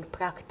meditation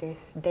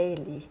practice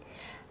daily.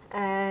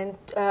 And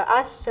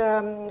as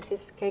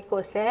Mrs.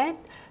 Keiko said,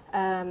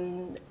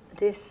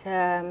 this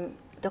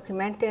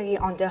documentary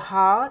on the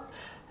heart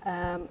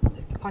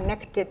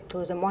connected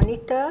to the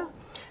monitor.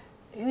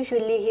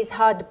 Usually his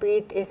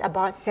heartbeat is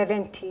about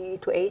 70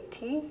 to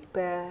 80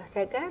 per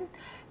second.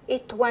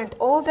 It went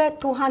over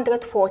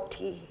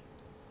 240,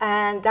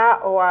 and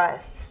that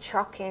was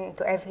shocking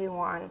to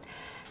everyone,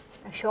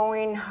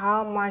 showing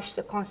how much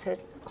the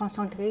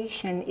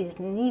concentration is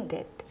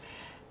needed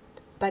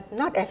but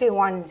not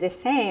everyone is the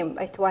same.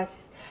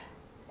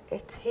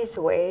 It's his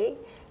way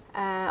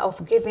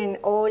of giving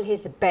all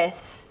his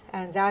best,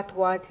 and that's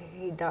what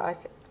he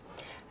does.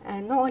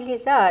 And not only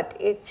that,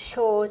 it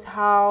shows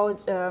how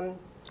the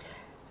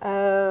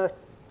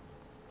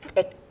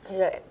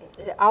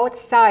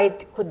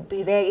outside could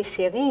be very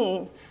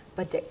serene,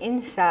 but the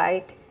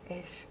inside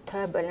is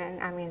turbulent.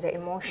 I mean, the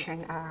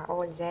emotions are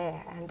all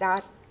there, and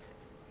that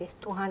is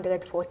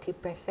 240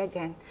 per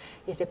second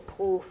is a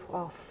proof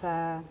of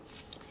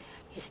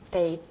his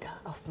state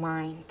of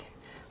mind.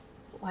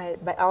 Well,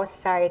 but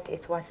outside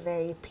it was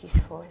very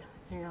peaceful,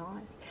 you know.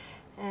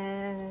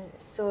 And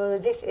so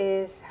this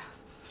is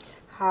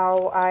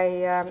how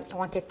I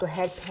wanted to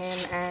help him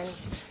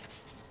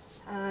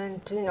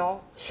and you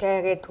know,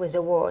 share it with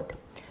the world.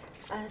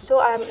 So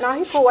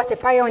Naohiko was a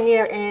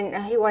pioneer in,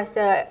 he was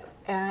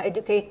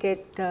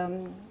educated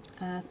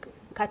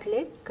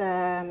Catholic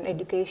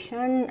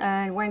education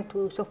and went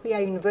to Sophia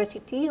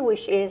University,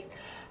 which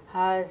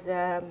has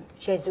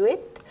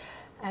Jesuit.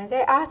 And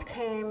they asked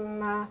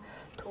him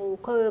to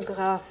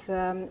choreograph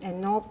a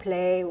no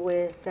play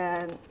with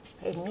a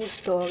new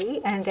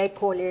story, and they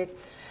call it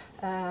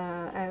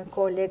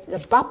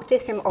the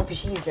Baptism of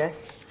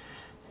Jesus.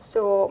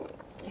 So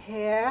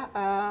here,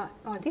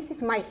 oh, this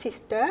is my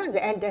sister,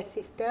 the elder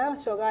sister,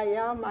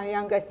 Soraya, my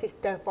younger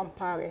sister from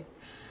Paris.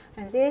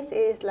 And this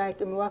is like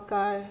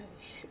Umewaka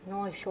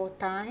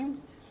showtime.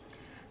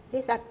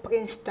 This at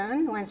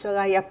Princeton when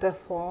Soraya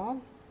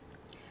performed.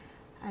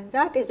 And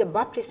that is the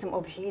Baptism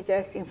of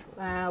Jesus,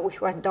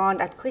 which was done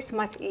at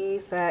Christmas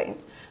Eve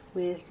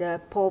with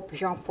Pope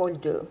Jean Paul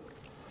II.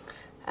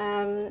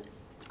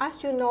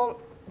 As you know,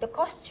 the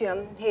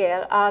costumes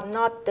here are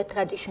not the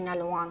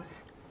traditional ones.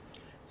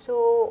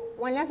 So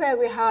whenever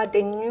we had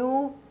a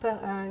new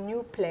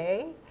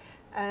play,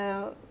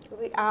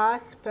 we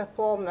asked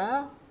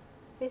performer.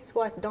 This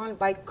was done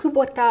by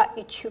Kubota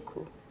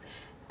Ichuku.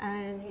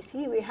 And you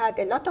see, we had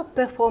a lot of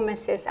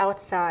performances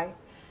outside.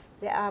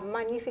 They are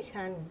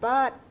magnificent,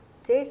 but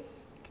this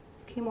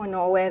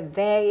kimono were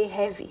very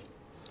heavy.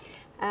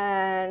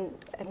 And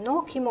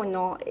no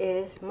kimono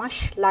is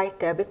much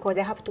lighter because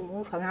they have to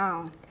move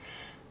around.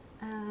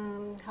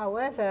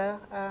 However,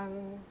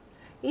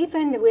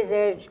 even with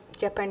the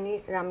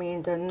Japanese, I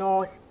mean the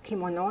North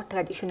kimono,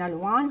 traditional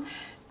one,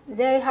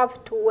 they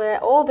have to wear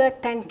over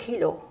 10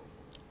 kilo.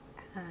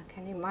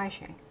 Can you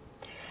imagine?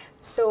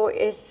 So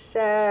it's,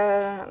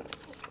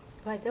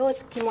 but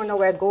those kimono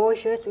were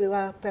gorgeous. We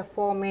were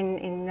performing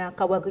in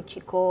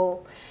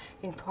Kawaguchiko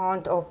in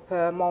front of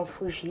Mount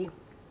Fuji.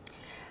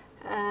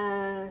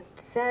 So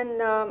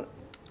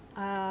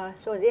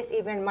this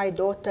even my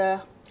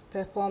daughter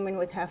performing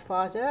with her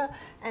father.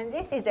 And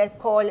this is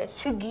called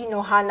Sugi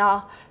no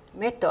Hana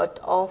method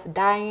of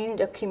dyeing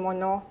the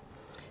kimono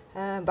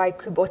by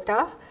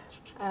Kubota.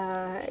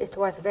 It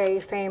was very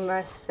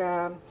famous,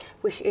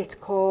 which is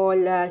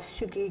called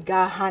Sugi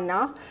ga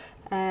Hana.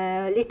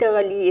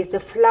 Literally, it's a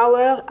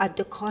flower at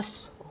the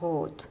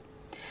crossroad.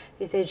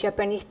 It's a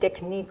Japanese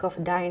technique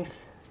of dyeing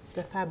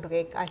the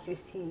fabric. As you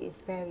see,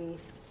 it's very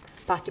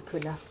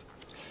particular.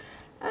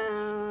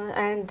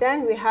 And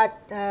then we had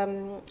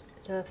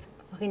the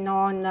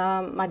renowned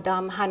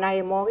Madame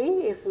Hanae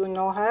Mori, if you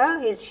know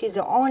her. She's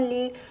the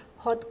only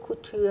haute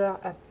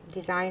couture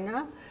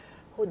designer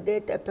who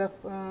did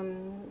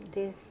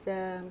this.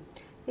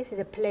 This is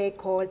a play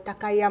called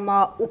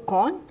Takayama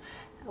Ukon,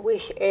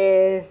 which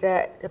is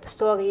a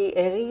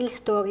real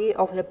story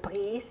of the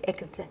priest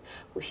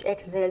which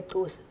exiled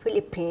to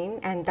Philippines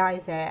and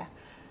died there.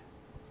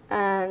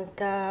 And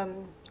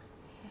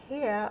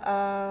here,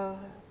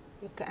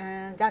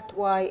 that's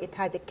why it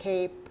had a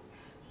cape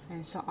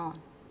and so on.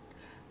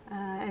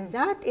 And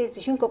that is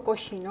Junko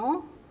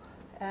Koshino,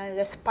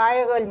 the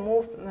spiral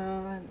move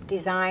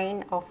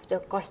design of the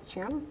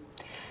costume.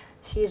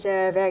 She's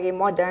a very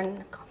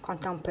modern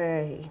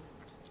contemporary.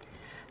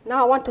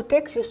 Now I want to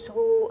take you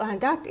through,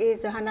 and that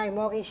is Hanae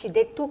Mori. She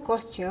did two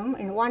costumes,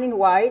 one in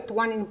white,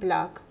 one in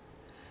black.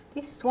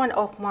 This is one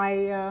of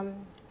my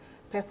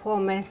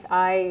performance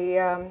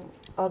I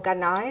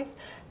organized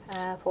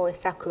for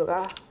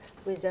Sakura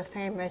with the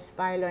famous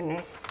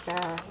violinist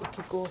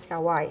Ikigo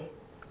Sawai.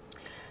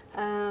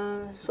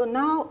 So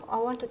now I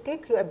want to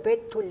take you a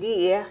bit to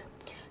Lear.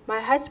 My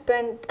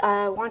husband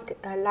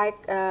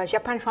like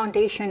Japan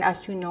Foundation,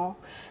 as you know,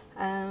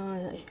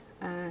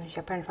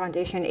 Japan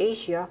Foundation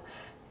Asia.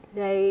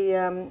 They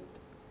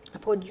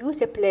produce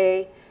a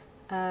play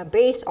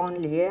based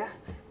on Lear,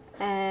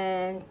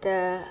 and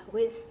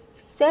with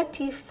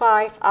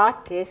 35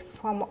 artists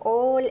from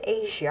all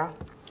Asia.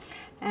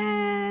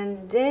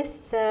 And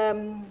this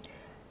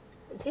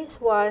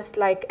was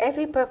like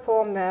every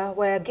performer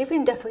were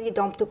given the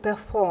freedom to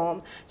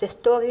perform the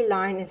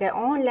storyline in their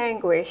own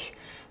language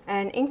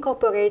and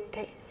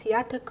incorporate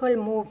theatrical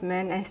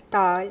movement and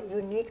style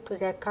unique to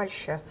their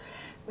culture.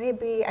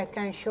 Maybe I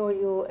can show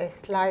you a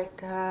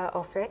slide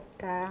of it.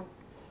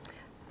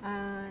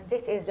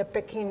 This is the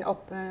Peking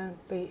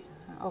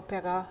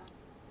opera.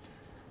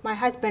 My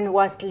husband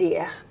was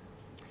Lear,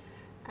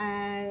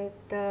 and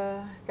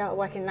that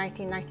was in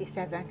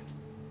 1997.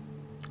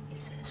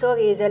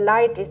 sorry, the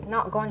light is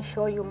not going to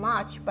show you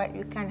much, but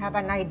you can have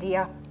an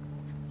idea.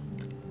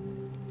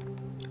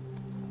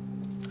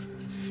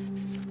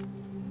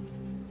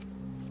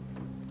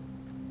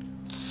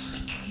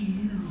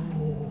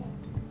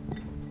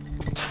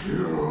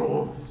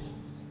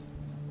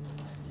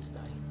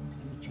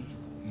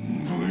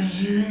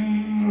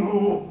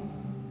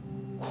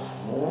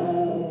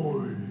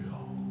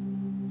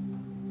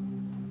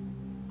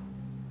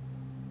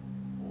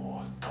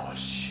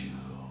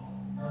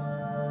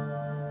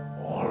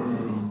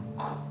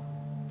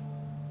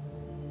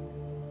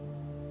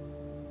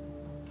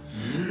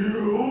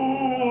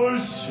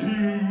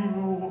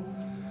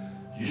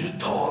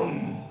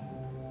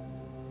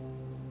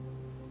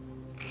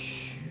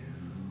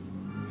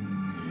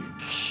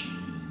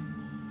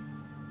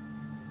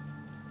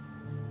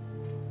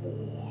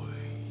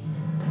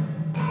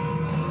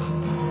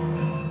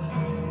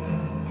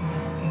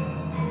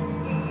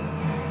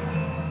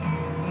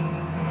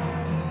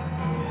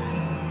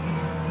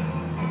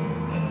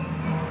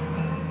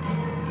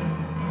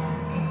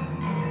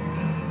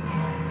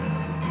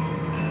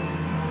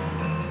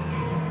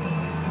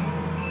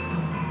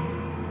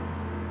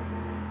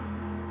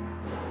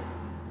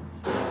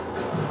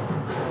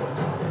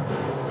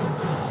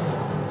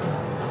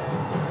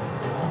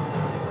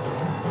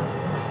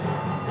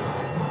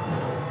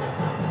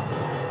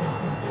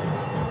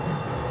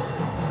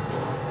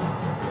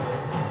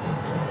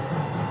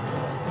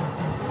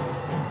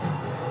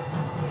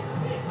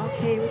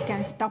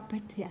 Stop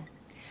it here.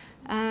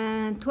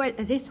 And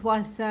this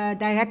was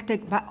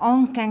directed by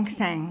Ong Keng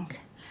Seng,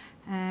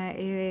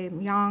 a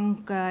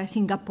young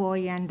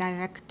Singaporean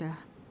director.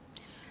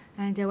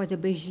 And there was a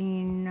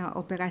Beijing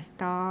opera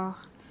star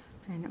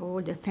and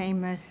all the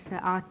famous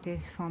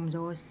artists from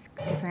those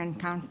different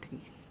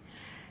countries.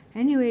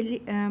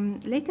 Anyway,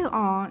 later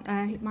on,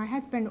 my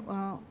husband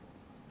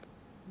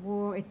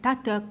wore a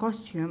Tatar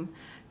costume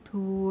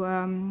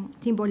to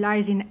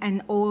symbolizing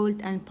an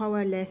old and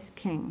powerless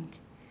king.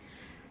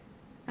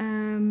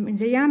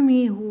 The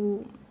Yami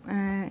who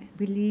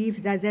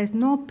believes that there's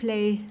no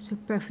play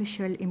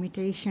superficial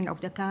imitation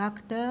of the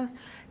characters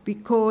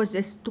because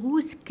the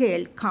true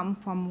skill comes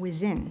from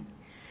within.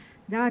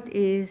 That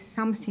is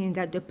something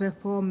that the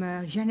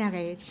performer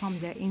generates from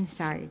the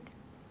inside.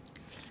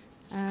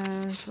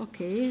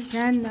 Okay,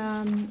 then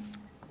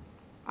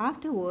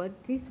afterward,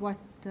 this what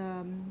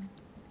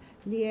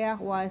Lear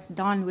was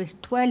done with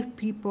 12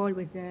 people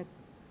with the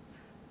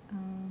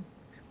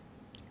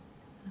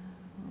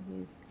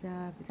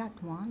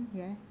that one,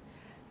 yeah.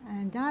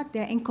 And that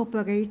they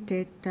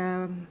incorporated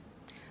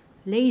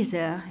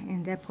laser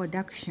in their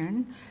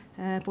production,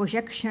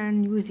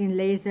 projection using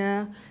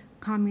laser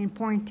coming,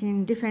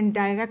 pointing different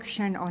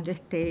direction on the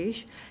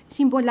stage,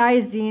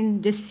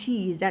 symbolizing the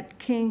sea that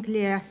King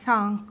Lear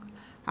sunk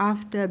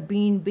after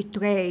being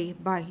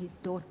betrayed by his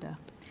daughter.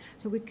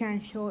 So we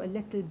can show a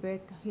little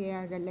bit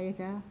here, the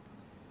laser.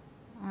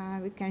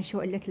 We can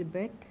show a little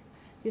bit.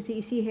 You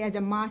see here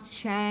the mask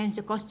change,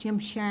 the costume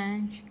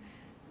change.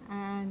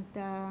 And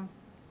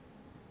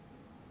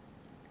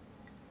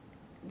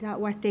that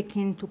was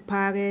taken to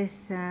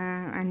Paris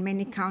and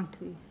many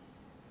countries.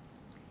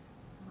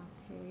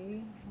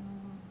 Okay.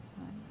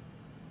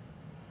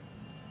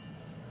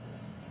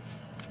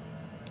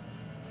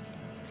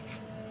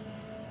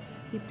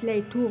 He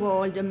played two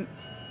roles, the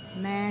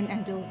man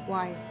and the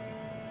wife.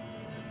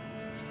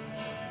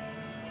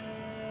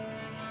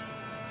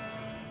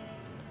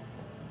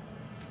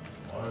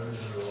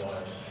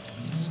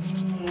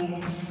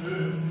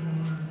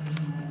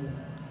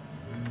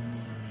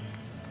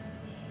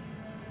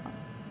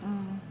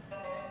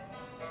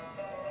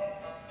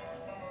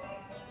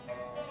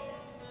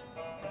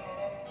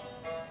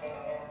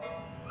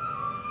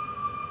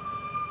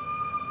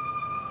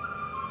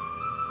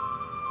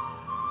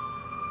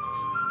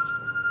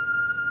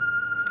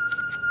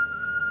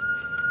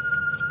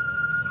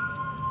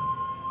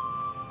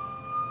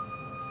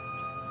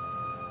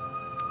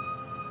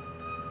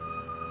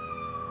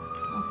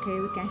 Okay,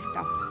 we can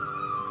stop.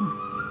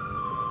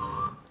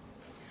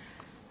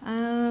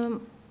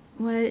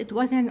 Well, it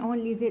wasn't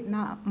only that.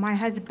 Now, my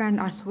husband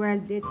as well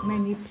did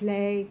many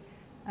play,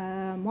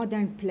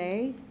 modern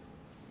play,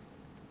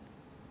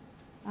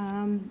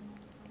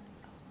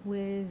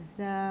 with,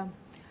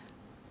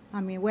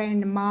 wearing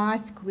the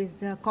mask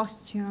with the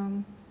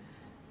costume,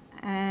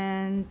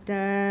 and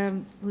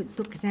we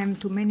took them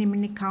to many,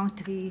 many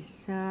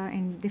countries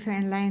in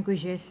different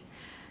languages,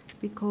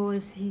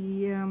 because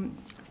he.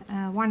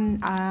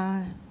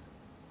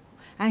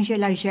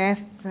 Angela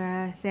Jeff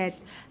said,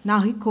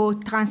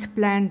 Naohiko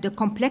transplant the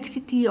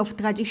complexity of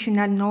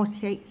traditional North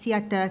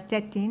theater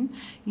setting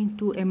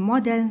into a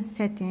modern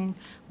setting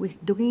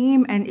with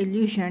dream and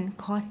illusion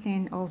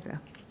crossing over.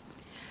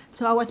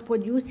 So I was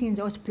producing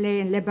those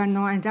plays in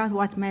Lebanon, and that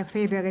was my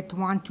favorite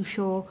one to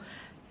show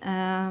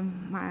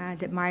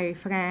my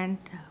friend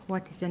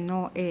what the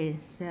no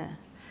is.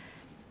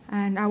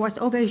 And I was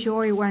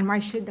overjoyed when my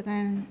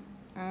children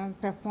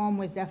perform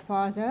with their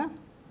father.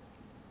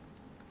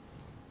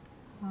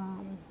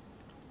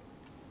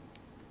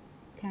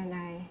 Can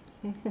I?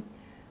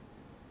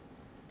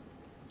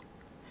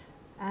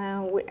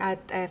 at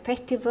a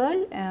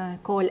festival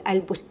called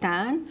Al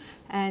Bustan,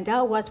 and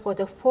that was for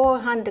the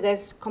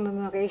 400th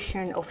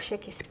commemoration of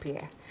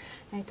Shakespeare.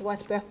 And it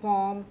was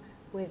performed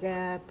with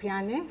a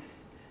pianist,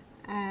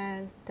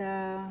 and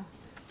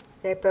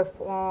they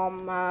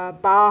perform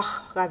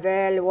Bach,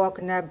 Ravel,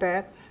 Wagner,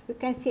 Berg. You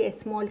can see a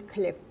small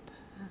clip.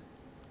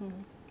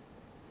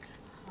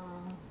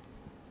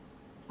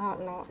 Oh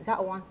no,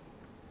 that one.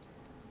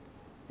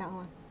 That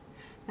one.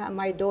 That's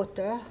my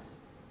daughter.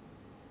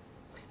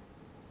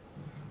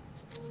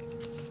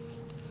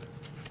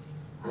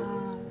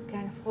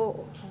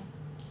 Oh.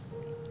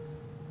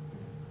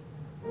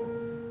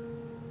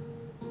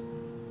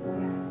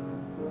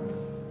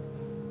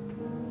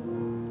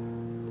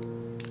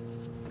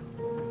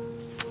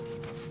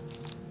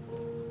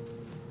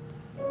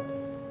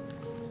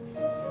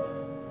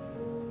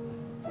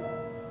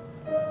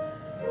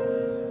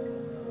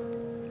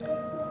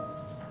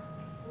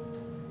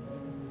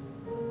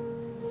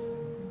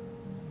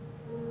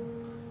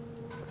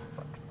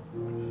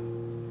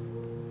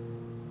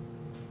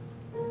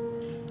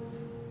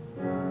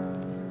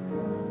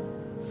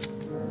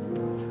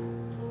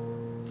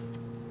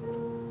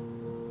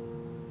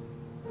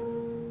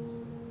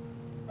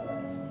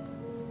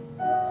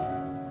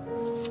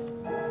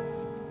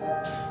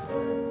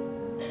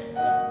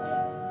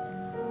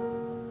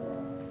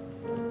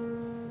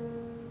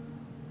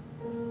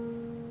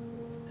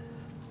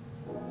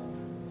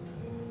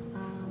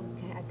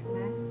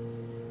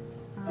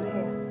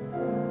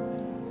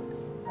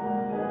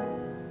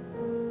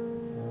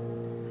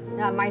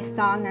 My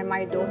son and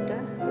my daughter.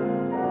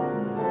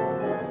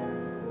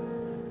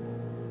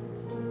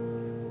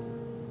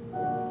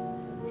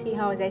 See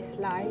how they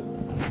slide?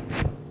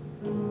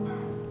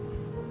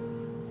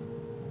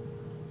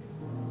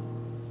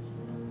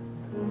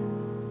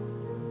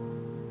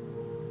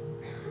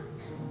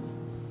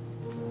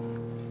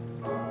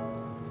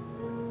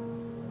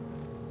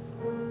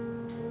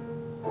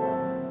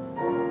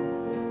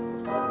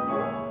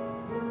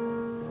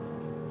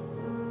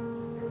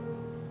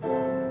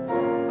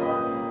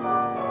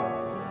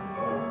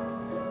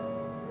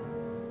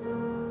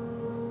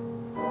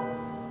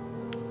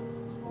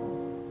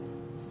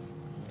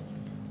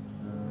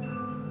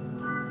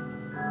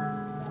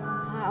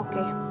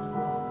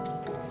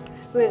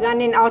 We're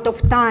running out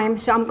of time,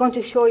 so I'm going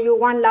to show you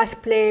one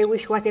last play,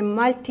 which was a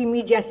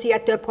multimedia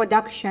theater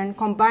production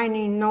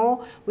combining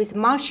with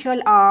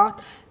martial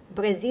art,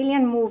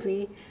 Brazilian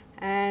movie,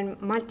 and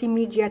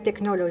multimedia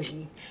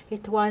technology.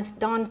 It was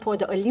done for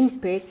the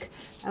Olympic,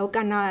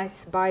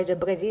 organized by the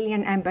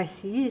Brazilian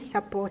embassy,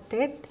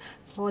 supported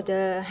for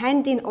the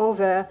handing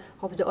over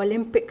of the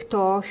Olympic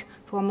torch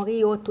from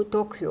Rio to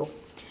Tokyo.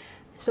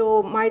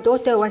 So my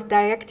daughter was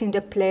directing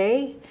the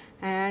play,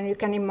 and you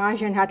can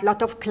imagine had a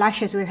lot of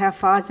clashes with her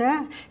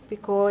father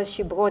because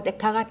she brought the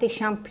karate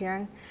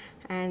champion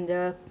and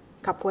the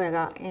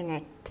capoeira in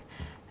it.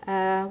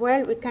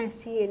 Well, we can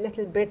see a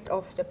little bit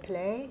of the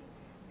play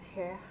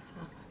here.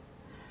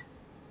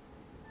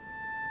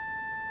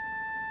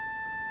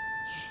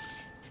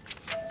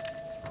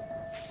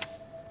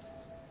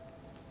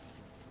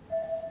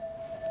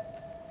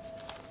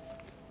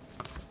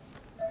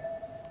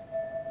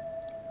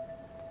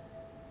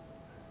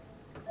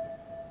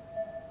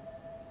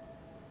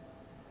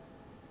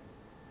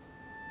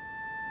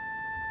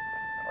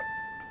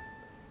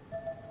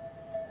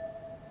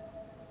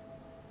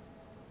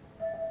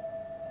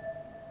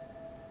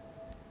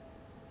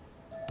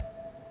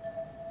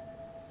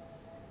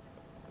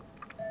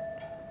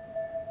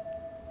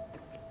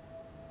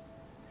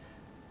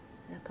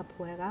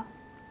 Capoeira.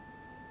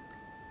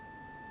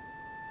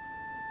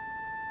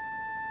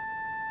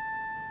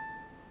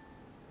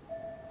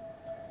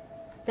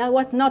 That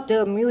was not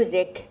the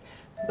music,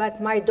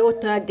 but my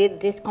daughter did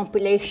this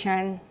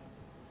compilation.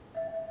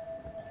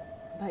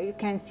 But you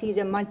can see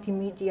the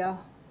multimedia.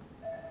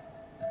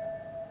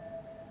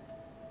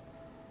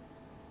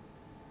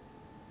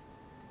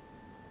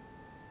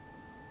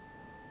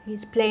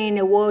 He's playing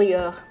a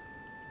warrior.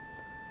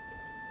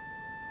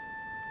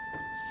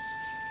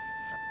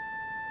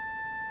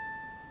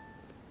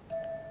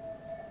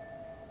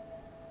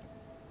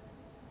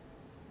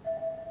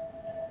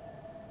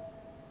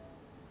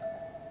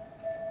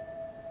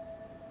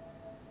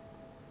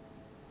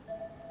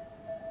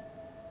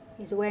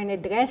 He's wearing a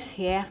dress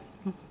here.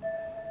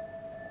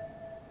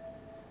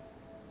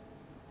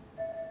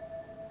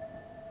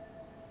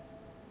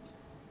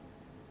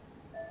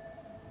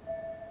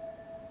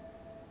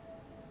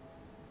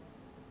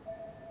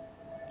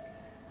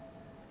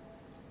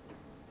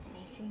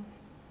 Amazing.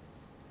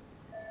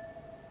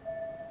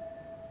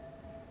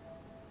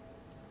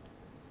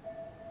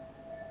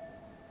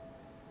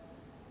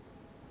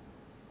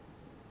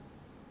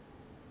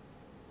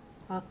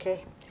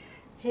 Okay.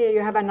 Here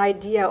you have an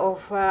idea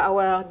of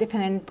our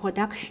different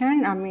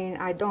production. I mean,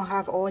 I don't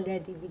have all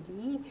the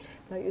DVD,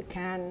 but you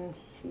can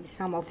see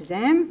some of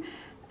them.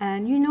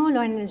 And you know,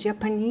 in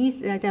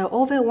Japanese, there are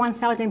over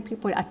 1,000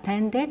 people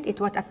attended. It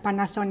was at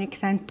Panasonic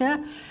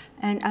Center.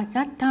 And at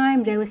that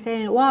time, they were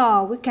saying,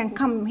 wow, we can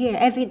come here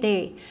every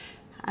day.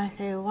 I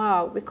say,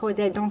 wow, because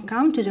they don't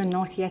come to the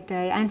north yet,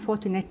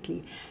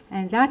 unfortunately.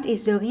 And that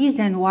is the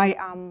reason why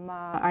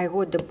I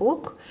wrote the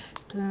book.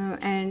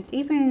 And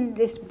even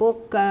this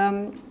book,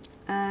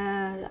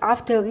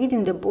 after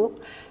reading the book,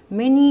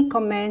 many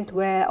comments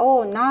were,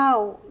 oh,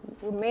 now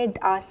you made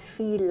us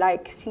feel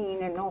like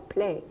seeing a no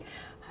play.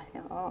 I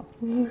said, oh.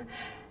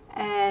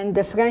 And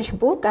the French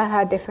book, I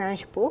had the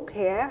French book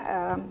here.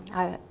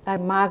 I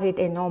married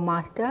a no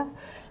master.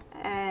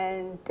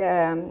 And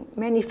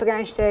many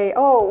French say,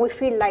 oh, we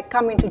feel like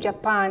coming to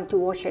Japan to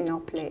watch a no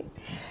play.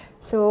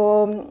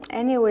 So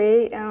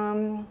anyway,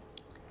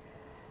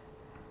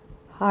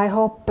 I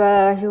hope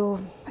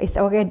it's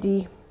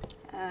already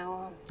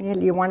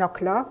nearly 1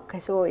 o'clock,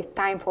 so it's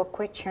time for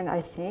question,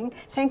 I think.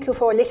 Thank you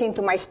for listening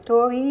to my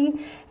story.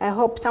 I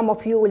hope some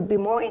of you will be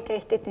more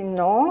interested in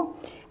know.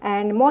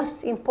 And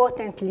most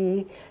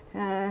importantly,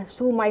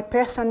 through my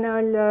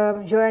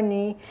personal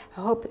journey,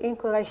 I hope to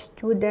encourage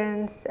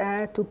students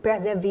to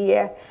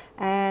persevere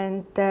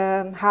and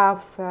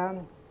have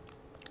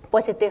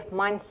positive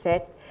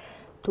mindset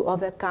to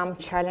overcome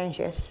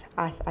challenges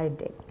as I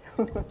did.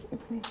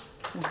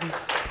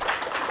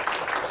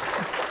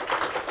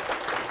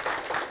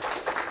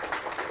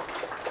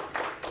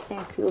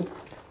 Thank you.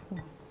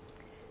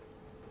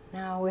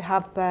 Now we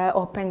have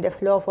opened the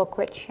floor for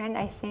question,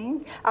 I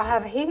think. I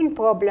have a hearing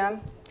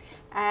problem,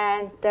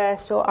 and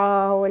so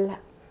I will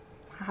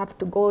have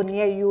to go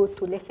near you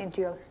to listen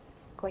to your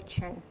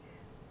question.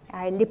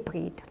 I lip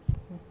read.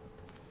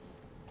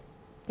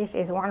 This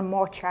is one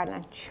more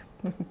challenge.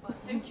 Well,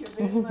 thank you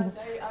very much.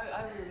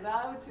 I would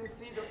love to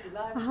see those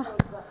live shows,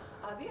 but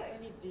are there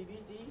any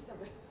DVDs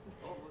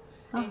available?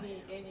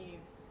 Any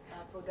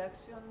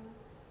production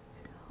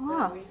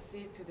that we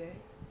see today?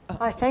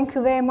 Thank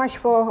you very much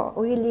for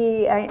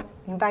really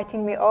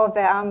inviting me over.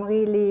 I'm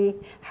really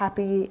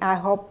happy. I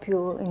hope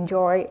you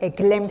enjoy a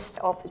glimpse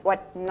of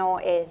what No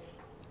is.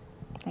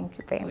 Thank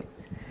you very much.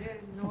 There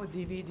is no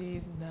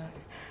DVDs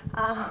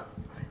now.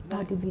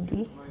 No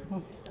DVD?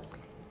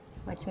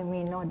 What do you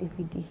mean, no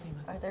DVD?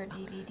 Are there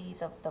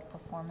DVDs of the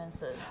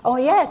performances? Oh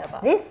yes,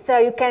 this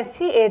you can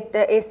see it.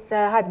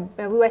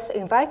 We were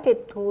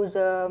invited to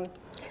the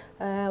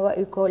what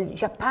you call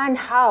Japan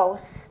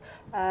House,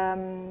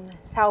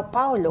 Sao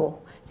Paulo.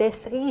 There's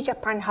 3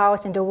 Japan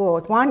House in the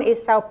world. One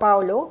is Sao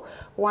Paulo,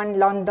 one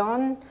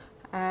London,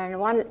 and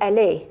one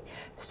LA.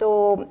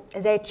 So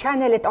they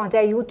channel it on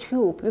their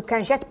YouTube. You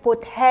can just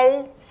put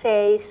Hell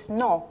Says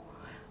No.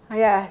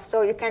 Yeah,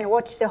 so you can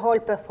watch the whole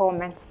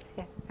performance.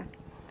 Yeah.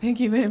 Thank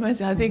you very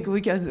much. I think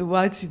we can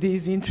watch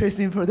these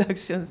interesting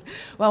productions.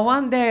 Well,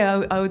 one day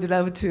I would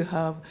love to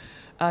have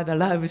the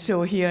live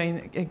show here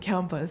in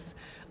campus.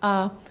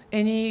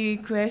 Any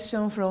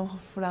question from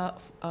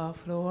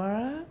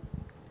Flora?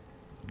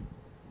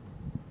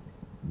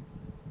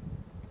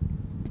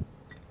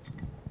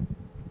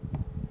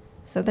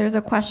 So there's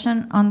a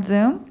question on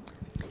Zoom.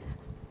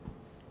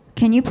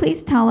 Can you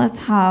please tell us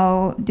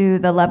how do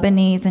the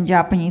Lebanese and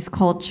Japanese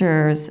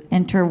cultures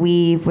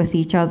interweave with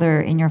each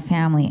other in your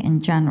family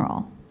in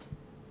general?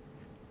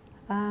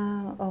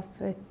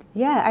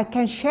 Yeah, I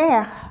can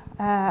share.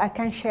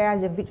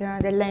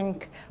 The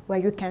link where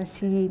you can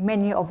see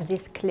many of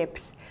these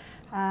clips.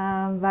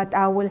 But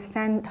I will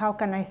send. How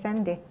can I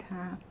send it?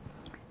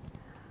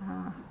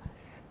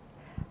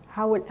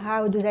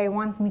 How do they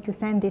want me to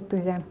send it to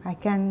them? I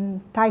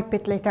can type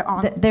it later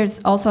on. There's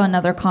also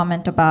another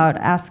comment about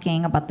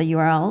asking about the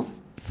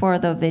URLs for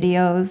the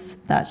videos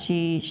that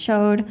she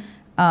showed.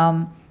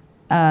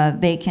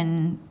 They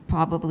can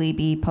probably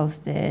be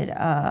posted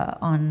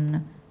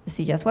on the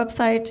CGS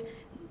website.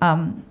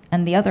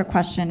 And the other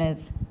question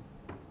is,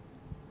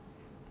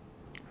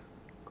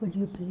 could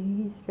you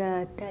please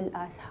tell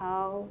us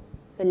how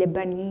the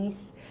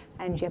Lebanese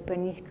and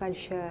Japanese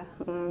culture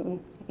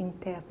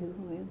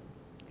interview?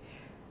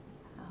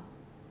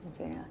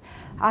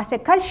 As a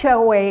culture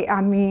way,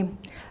 I mean,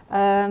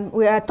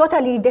 we are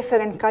totally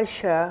different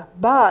culture,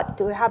 but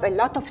we have a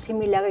lot of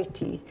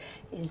similarities.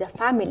 It's a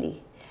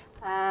family.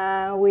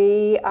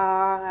 We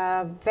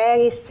are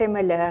very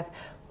similar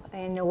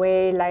in a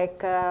way, like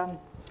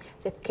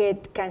the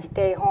kid can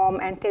stay home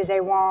until they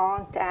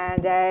want,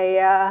 and they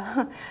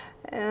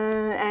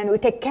and we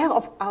take care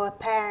of our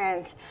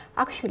parents.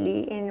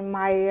 Actually, in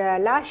my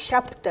last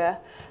chapter,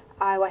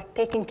 I was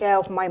taking care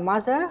of my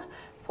mother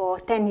for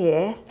 10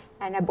 years.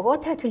 And I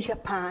brought her to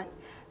Japan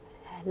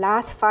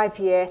last 5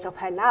 years of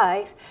her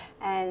life,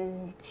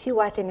 and she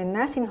was in a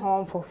nursing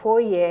home for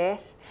 4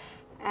 years.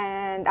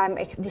 And I'm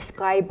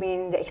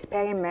describing the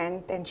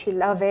experiment, and she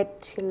loved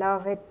it. She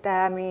loved it.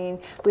 I mean,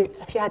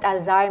 she had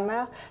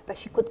Alzheimer's, but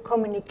she could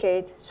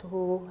communicate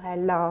through her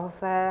love,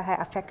 her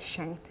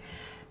affection.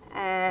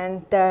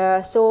 And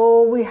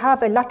so we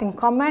have a lot in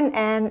common,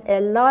 and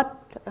a lot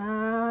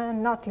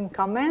not in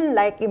common,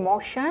 like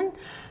emotion.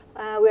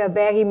 We are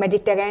very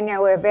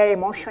Mediterranean, we are very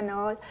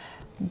emotional.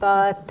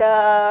 But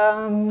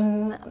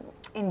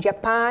in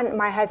Japan,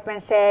 my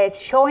husband says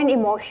showing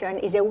emotion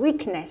is a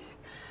weakness.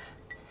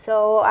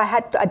 So I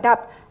had to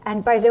adapt.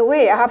 And by the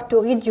way, I have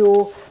to read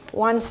you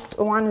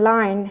one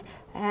line.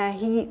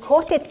 He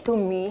quoted to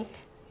me,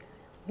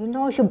 you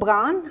know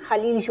Gibran,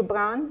 Jalil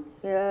Gibran,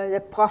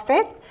 the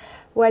prophet?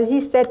 Well,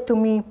 he said to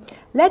me,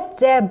 let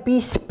there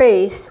be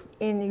space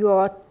in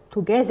your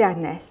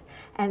togetherness,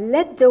 and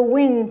let the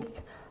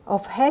winds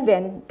of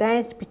heaven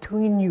dance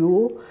between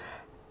you,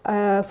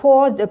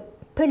 for the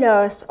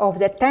pillars of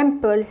the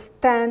temple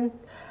stand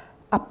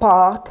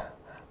apart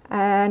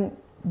and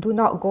do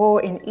not go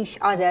in each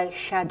other's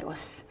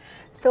shadows.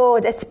 So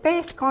the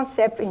space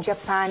concept in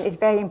Japan is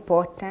very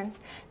important.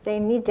 They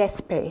need their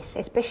space,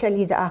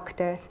 especially the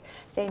actors.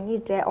 They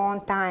need their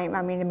own time,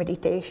 I mean,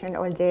 meditation,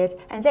 all this.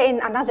 And they're in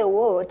another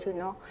world, you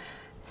know.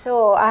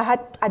 So I had,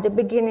 at the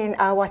beginning,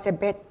 I was a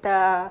bit,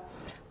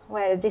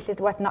 well, this is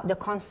what not the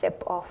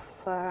concept of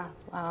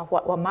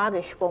what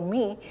marriage for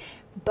me.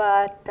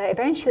 But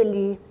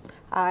eventually,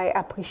 I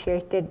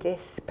appreciated this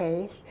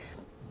space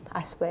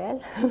as well.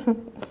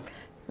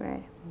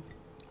 Well,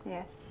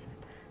 yes.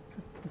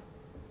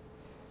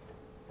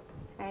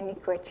 Any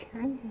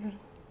question?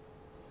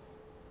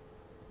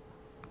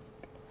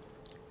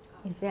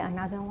 Is there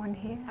another one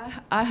here?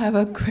 I have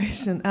a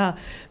question.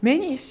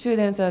 Many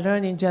students are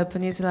learning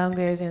Japanese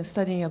language and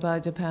studying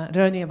about Japan,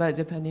 learning about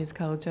Japanese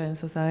culture and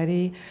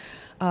society.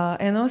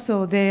 And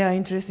also they are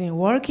interested in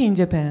working in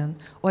Japan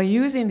or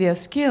using their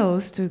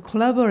skills to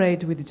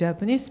collaborate with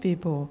Japanese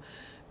people.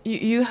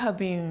 You have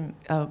been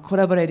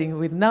collaborating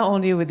with not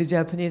only with the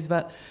Japanese,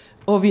 but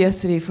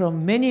obviously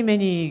from many,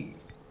 many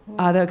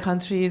other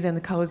countries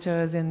and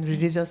cultures and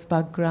religious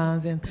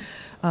backgrounds. And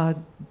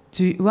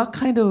what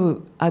kind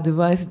of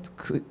advice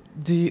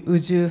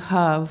would you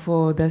have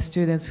for the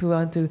students who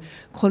want to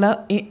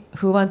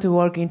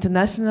work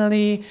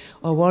internationally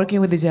or working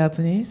with the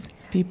Japanese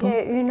people?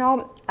 Yeah, you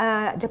know,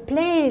 the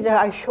play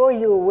that I show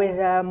you with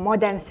a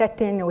modern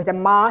setting, with a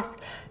mask,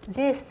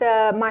 this,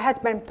 my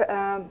husband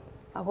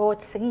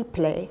wrote 3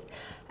 plays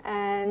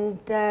and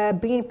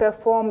being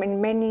performed in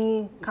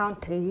many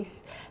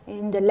countries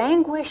in the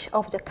language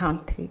of the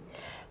country.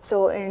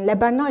 So in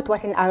Lebanon, it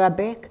was in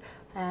Arabic,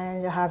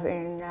 and you have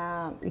in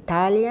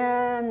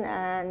Italian,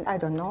 and I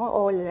don't know,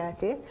 all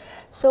that.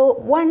 So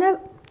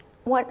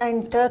what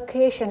in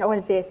Turkish and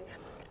all this,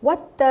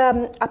 what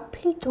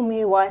appealed to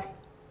me was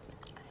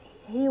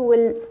he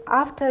will,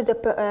 after the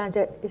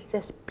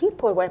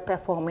people were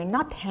performing,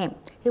 not him,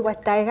 he was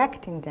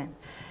directing them.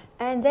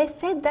 And they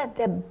said that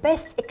the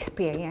best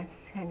experience,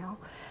 you know,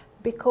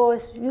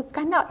 because you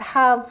cannot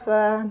have,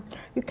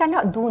 you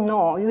cannot do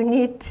no. You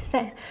need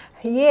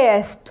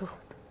years to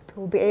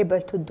be able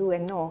to do a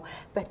no.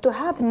 But to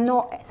have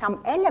no,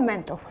 some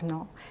element of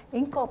no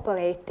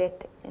incorporated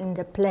in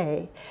the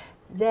play,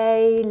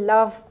 they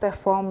love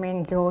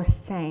performing those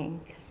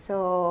things.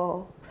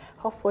 So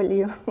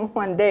hopefully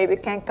one day we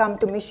can come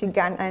to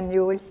Michigan and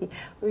you will see.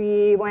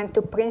 We went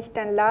to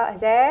Princeton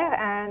there,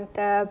 and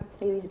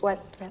he was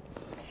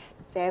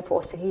there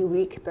for 3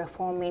 weeks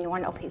performing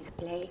one of his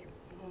plays.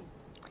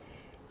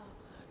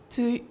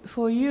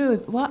 For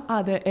you, what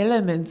are the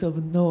elements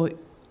of no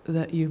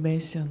that you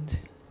mentioned?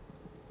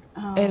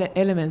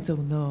 Elements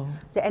of no.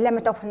 The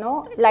element of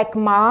no, like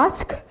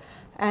mask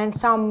and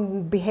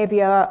some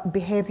behavior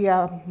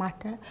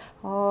matter.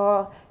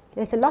 Or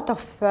there's a lot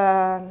of,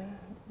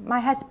 my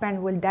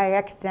husband will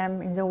direct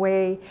them in the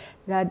way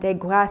that they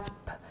grasp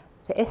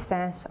the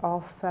essence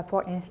of,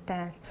 for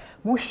instance,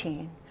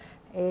 mushin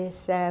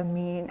is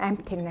mean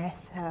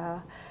emptiness,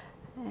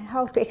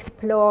 how to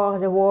explore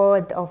the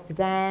world of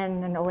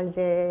Zen and all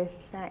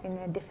this in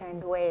a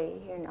different way,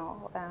 you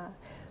know,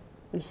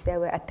 which they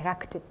were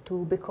attracted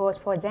to, because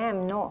for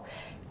them, no,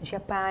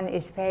 Japan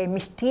is very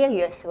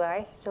mysterious,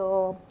 right?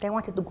 So they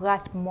wanted to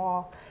grasp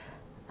more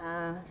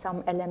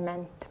some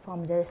element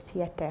from the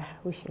theater,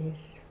 which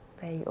is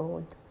very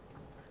old.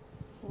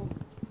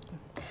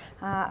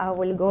 I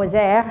will go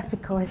there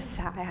because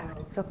I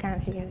so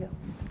can't hear you.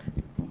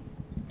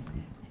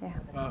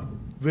 Yeah.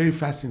 Very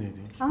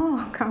fascinating.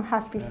 Oh, I'm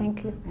happy,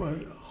 thank you. Well,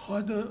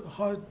 how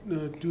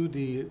do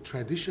the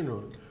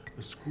traditional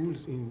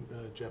schools in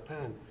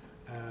Japan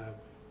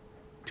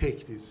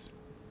take this,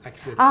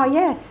 accept Ah, this?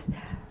 yes.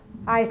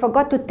 I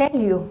forgot to tell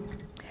you.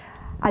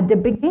 At the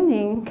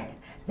beginning,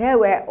 they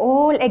were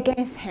all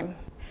against him.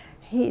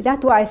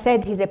 That's why I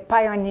said he's a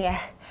pioneer.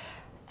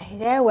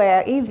 There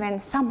were even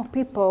some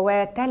people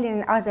were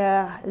telling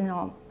other, you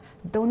know,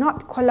 do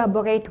not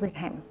collaborate with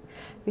him,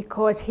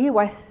 because he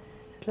was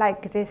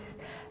like this,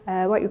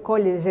 what you call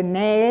it, a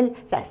nail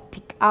that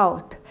stick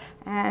out.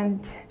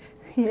 And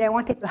they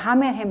wanted to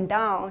hammer him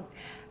down,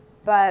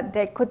 but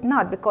they could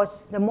not,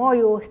 because the more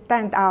you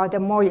stand out, the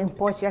more you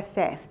impose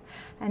yourself.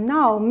 And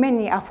now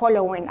many are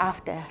following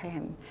after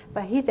him.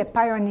 But he's a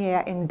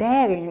pioneer in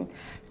daring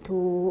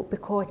to,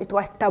 because it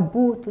was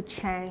taboo to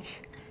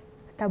change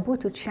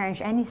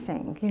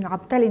anything. You know,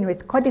 I'm telling you,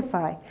 it's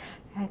codified.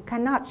 I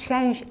cannot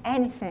change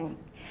anything.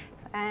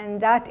 And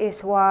that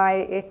is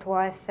why it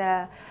was,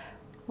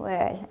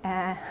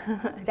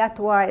 that's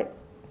why,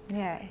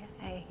 yeah,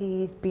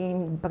 he's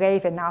been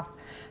brave enough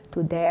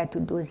to dare to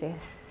do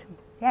this.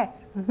 Yeah.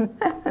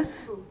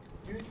 So,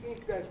 do you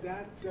think that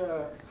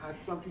had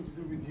something to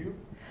do with you?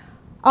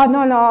 Oh,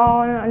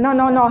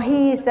 no,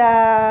 he's,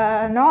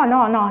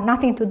 no,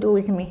 nothing to do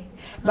with me.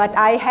 But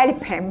I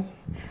help him.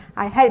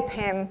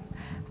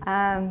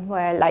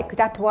 Well, like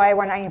that's why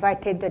when I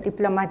invited the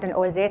diplomat and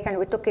all this, and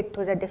we took it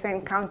to the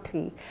different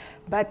country.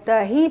 But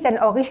he's an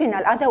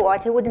original,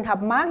 otherwise he wouldn't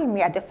have married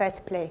me at the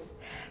first place.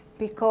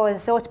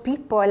 Because those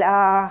people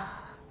are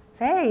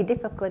very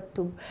difficult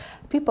to,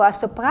 people are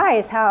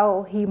surprised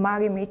how he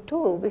married me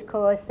too,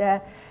 because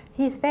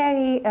he's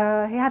very,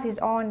 he has his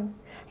own,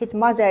 his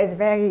mother is a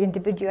very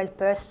individual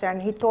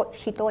person.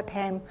 She taught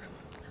him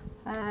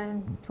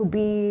to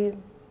be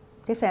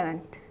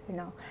different, you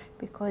know,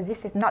 because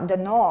this is not the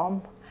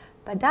norm.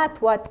 But that's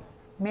what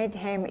made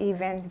him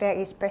even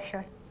very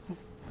special.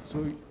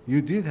 So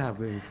you did have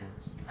the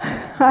influence.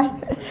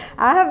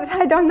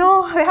 I don't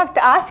know. I have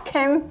to ask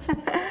him.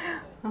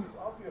 It's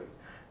obvious.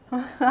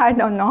 I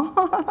don't know.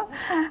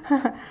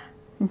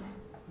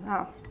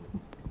 No.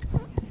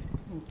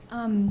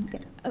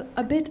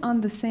 A bit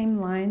on the same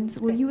lines,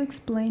 will you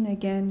explain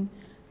again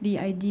the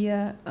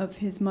idea of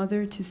his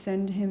mother to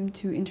send him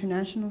to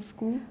international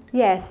school?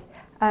 Yes.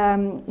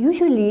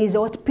 Usually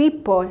those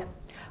people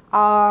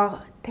are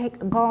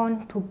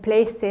gone to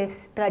places,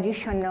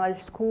 traditional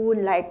school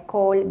like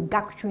called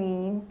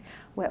doctrine,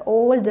 where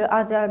all the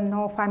other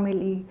no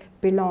family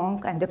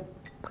belong, and the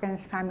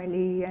prince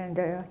family and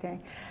the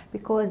thing,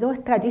 because those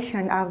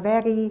traditions are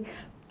very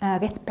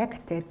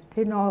respected.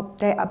 You know,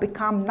 they are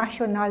become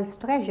national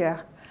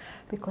treasure,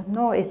 because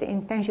no is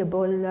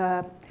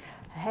intangible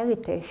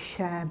heritage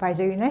by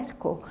the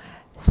UNESCO.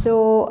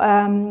 So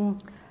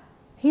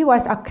he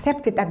was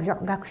accepted at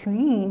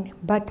doctrine,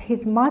 but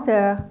his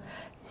mother,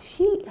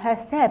 she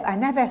herself, I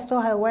never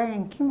saw her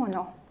wearing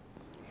kimono.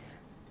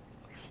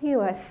 She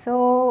was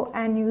so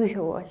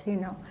unusual, you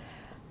know.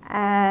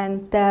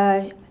 And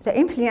the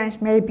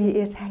influence maybe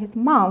is his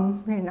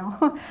mom, you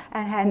know,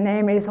 and her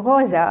name is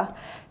Rosa,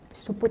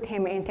 to put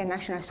him in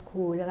international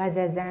school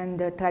rather than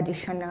the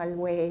traditional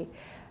way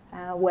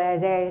where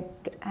they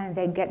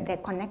get their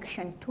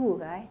connection too,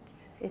 right?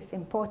 It's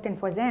important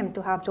for them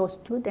to have those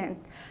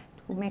students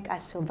to make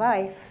us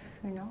survive,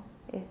 you know.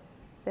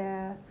 It's,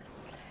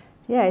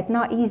 yeah, it's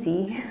not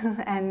easy,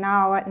 and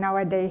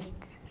nowadays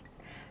it's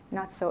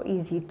not so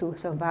easy to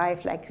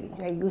survive like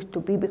they used to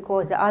be,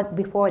 because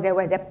before there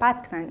was a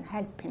patron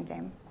helping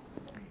them.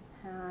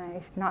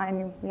 It's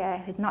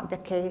not the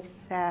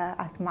case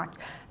as much,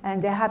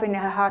 and they're having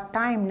a hard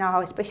time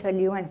now,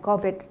 especially when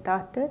COVID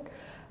started.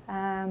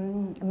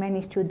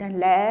 Many students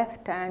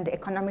left, and the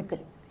economic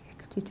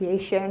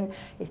situation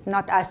is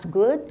not as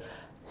good,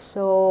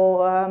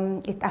 so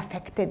it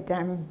affected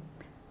them.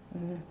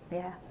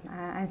 Yeah,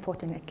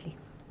 unfortunately.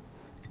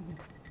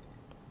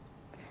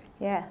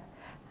 Yeah,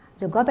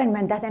 the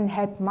government doesn't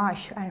help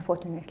much,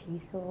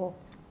 unfortunately. So,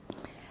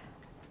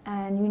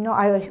 and you know,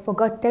 I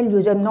forgot to tell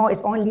you, the no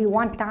is only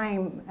one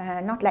time,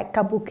 not like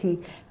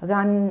kabuki,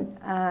 run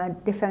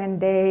different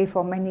day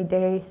for many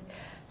days.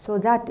 So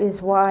that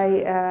is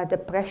why the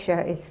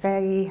pressure is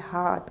very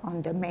hard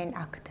on the main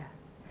actor,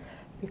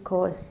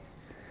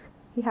 because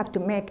he have to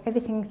make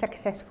everything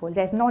successful.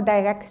 There's no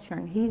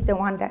direction. He's the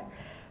one that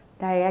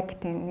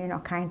directing, you know,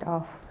 kind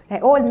of. They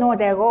all know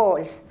their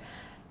roles.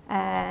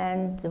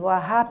 And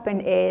what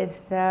happened is,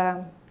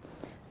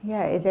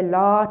 is a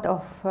lot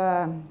of,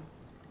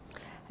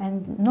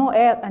 and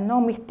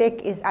no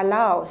mistake is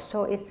allowed.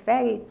 So it's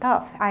very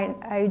tough.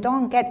 I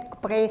don't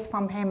get praise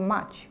from him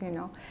much, you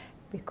know,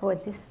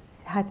 because this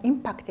has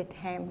impacted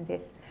him.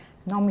 This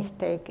no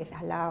mistake is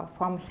allowed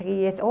from 3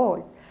 years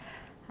old.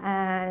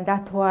 And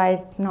that's why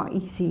it's not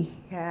easy,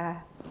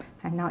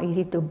 and not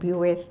easy to be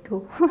with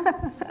too.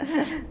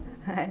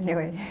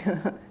 Anyway.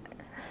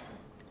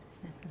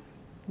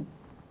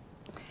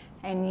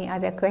 Any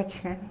other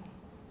question?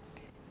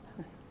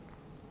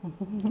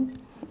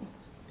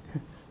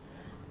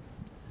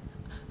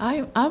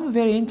 I'm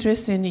very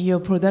interested in your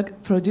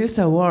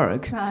producer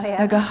work. Oh, yeah.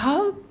 Like,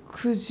 how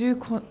could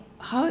you,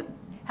 how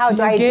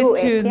do I get do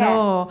to it? Yeah.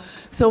 know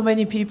so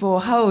many people?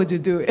 How would you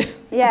do it?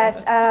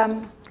 Yes.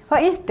 For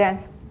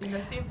instance,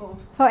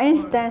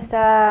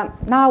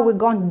 now we're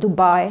going to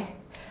Dubai.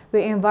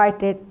 We're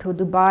invited to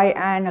Dubai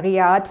and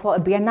Riyadh for a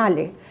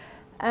biennale.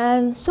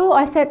 And so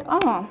I said,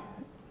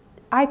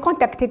 I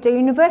contacted the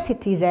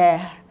university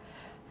there.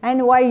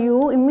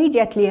 NYU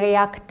immediately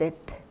reacted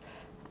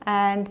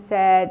and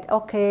said,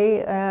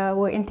 okay,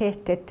 we're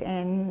interested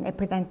in a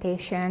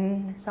presentation,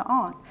 and so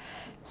on.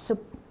 So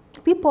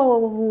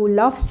people who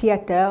love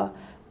theater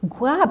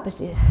grab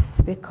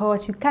this,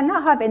 because you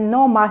cannot have a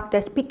no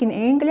master speaking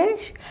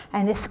English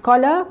and a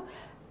scholar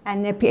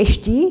and a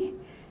PhD.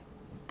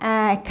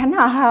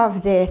 Cannot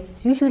have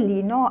this.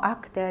 Usually no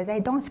actors, they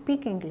don't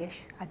speak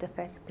English at the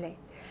first place.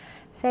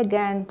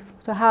 Second,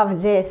 to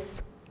have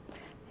this,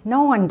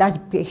 no one does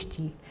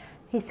PhD.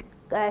 His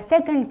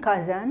second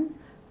cousin,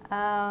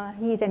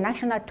 he's a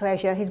national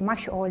treasure, he's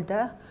much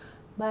older,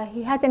 but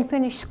he hasn't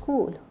finished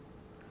school.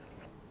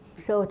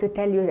 So to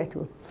tell you the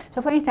truth.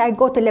 So for instance, I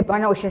go to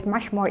Lebanon, which is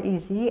much more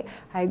easy.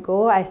 I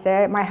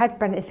say, my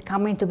husband is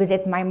coming to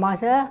visit my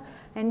mother,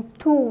 In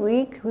 2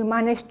 weeks, we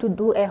managed to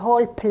do a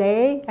whole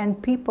play,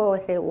 and people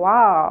say,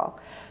 wow.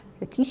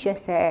 The teacher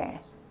said,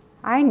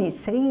 I need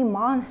 3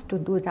 months to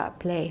do that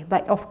play.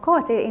 But of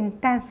course, it's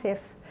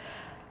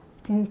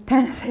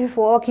intensive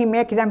work, he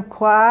makes them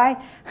cry.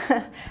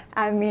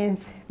 I mean,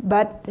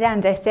 but then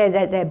they say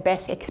that the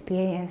best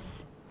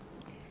experience.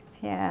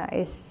 Yeah,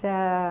 it's,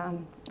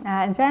 and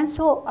then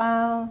so,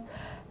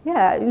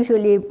 yeah,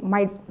 usually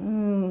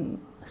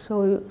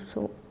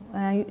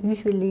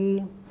usually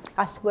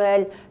as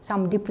well,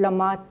 some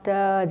diplomat,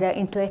 they're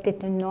interested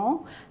to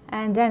know.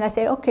 And then I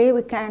say, okay,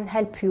 we can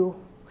help you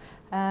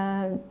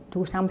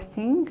do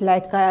something,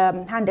 like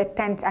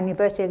 110th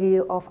anniversary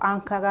of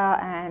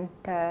Ankara and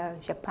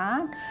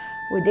Japan.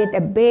 We did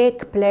a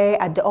big play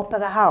at the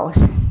Opera House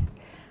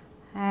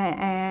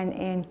and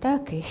in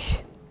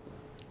Turkish.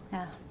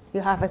 Yeah,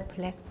 you have a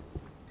play.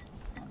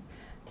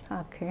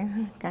 Okay,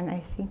 can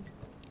I see?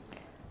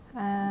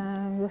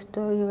 Your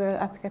story, you were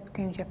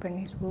accepting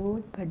Japanese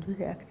rule, but do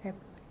they accept?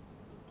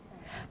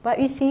 But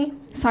you see.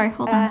 Sorry,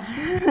 hold on.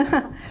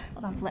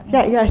 Hold on, let me.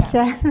 Yeah, yes.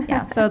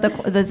 Yeah, so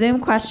the Zoom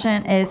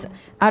question is,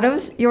 out of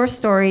your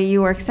story,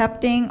 you were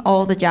accepting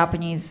all the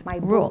Japanese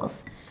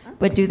rules,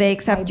 but do they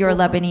accept your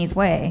Lebanese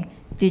way?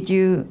 Did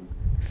you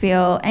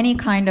feel any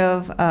kind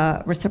of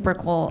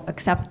reciprocal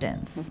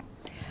acceptance?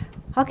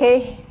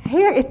 Okay,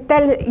 here it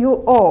tells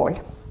you all,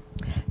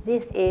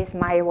 this is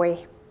my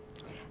way.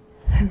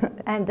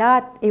 And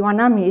that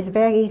Iwanami is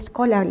very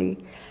scholarly,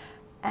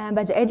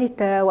 but the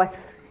editor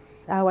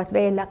I was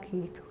very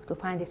lucky to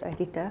find this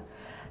editor,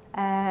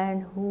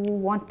 and who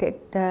wanted,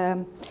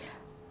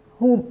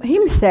 who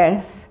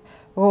himself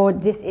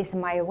wrote "This is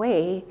my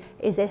way"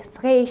 is a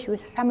phrase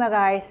which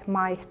summarizes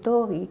my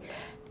story.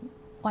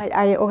 Well,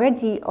 I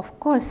already, of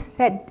course,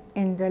 said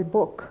in the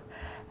book.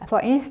 For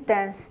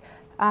instance,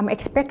 I'm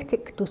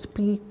expected to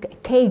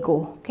speak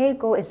Keigo.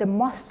 Keigo is the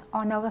most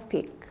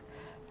honorific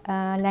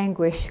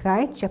language,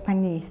 right?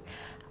 Japanese.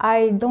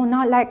 I do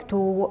not like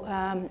to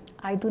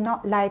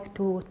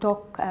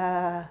talk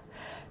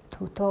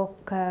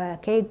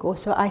Keigo,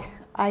 so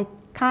I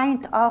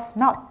kind of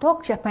not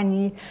talk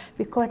Japanese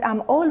because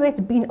I'm always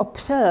being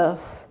observed,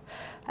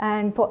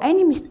 and for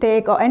any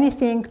mistake or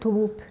anything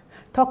to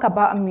talk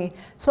about me.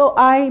 So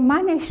I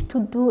managed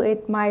to do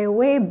it my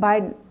way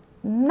by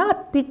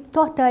not be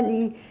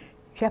totally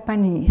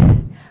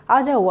Japanese.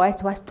 Otherwise,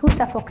 it was too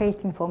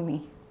suffocating for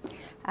me,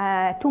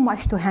 too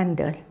much to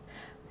handle.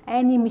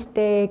 Any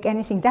mistake,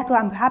 anything. That's why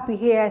I'm happy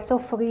here, so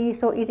free,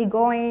 so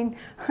easygoing.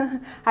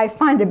 I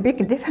find a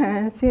big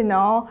difference, you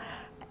know.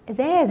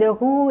 There, the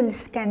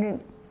rules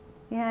can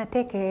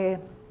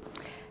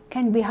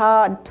be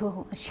hard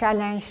to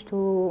challenge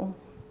to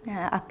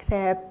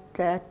accept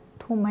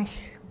too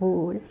much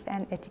rules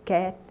and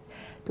etiquette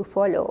to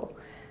follow.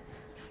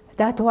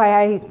 That's why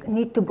I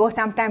need to go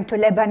sometime to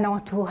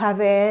Lebanon to have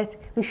it,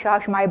 to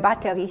charge my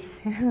batteries.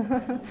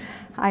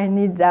 I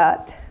need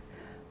that.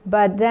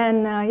 But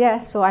then,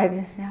 yes, so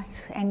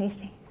that's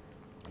anything.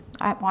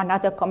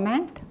 Another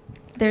comment?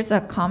 There's a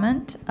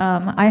comment.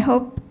 I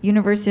hope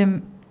University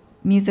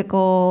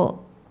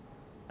Musical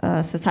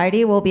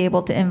Society will be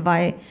able to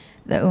invite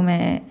the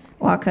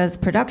Umewaka's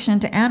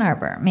production to Ann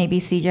Arbor. Maybe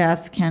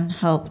CJS can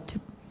help to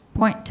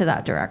point to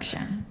that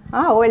direction.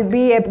 Oh, it will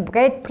be a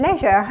great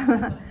pleasure.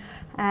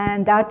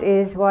 And that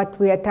is what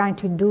we are trying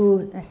to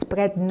do,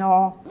 spread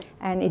No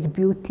and its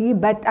beauty.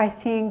 But I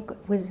think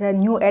with a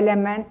new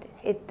element,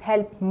 it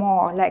helped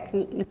more. Like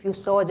if you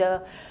saw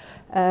the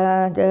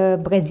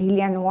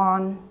Brazilian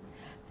one,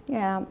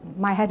 yeah,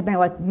 my husband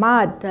was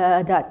mad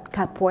that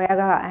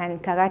capoeira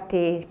and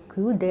karate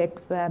included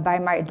by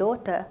my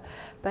daughter,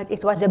 but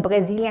it was the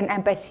Brazilian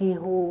embassy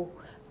who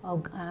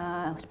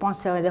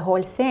sponsored the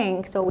whole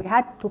thing. So we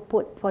had to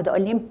put for the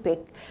Olympic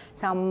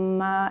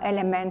some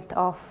element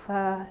of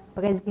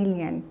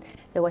Brazilian.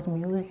 There was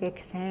music,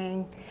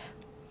 sang,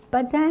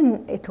 but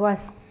then it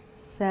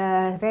was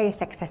very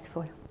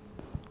successful.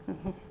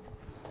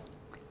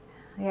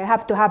 You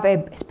have to have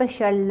a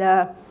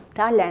special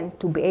talent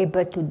to be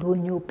able to do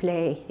new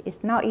play.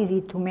 It's not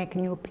easy to make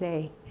new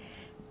play.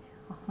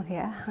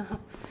 Yeah,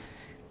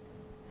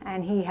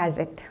 and he has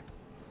it.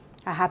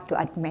 I have to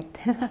admit.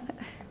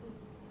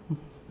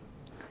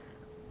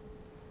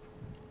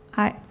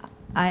 I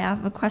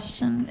have a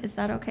question. Is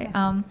that okay?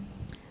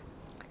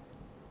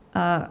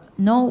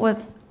 No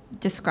was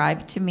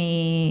described to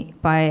me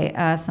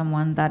by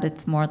someone that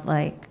it's more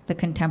like the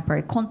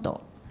contemporary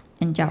konto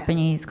in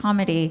Japanese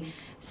comedy.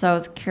 So I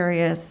was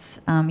curious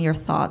your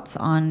thoughts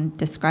on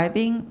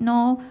describing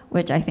No,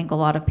 which I think a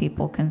lot of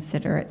people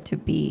consider it to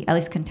be, at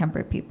least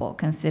contemporary people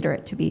consider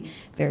it to be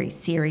very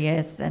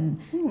serious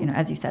and, you know,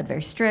 as you said,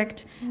 very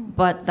strict,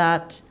 but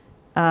that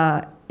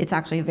it's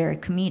actually very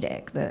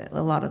comedic,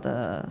 a lot of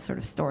the sort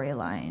of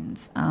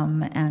storylines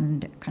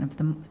and kind of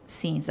the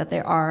scenes, that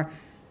there are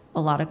a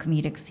lot of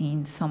comedic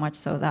scenes, so much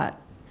so that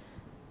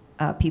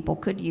people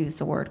could use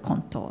the word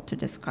konto to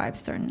describe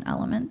certain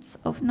elements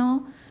of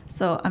No.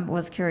 So I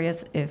was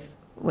curious if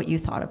what you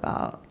thought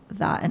about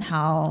that and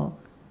how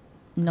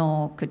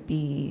no could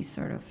be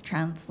sort of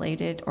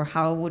translated, or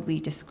how would we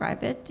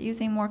describe it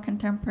using more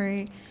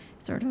contemporary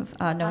sort of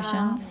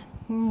notions?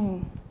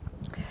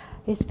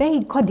 It's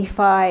very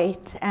codified,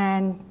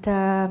 and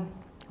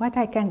what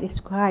I can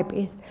describe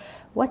is,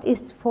 what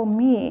is for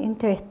me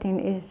interesting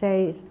is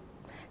they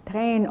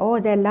train all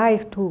their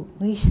life to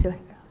reach the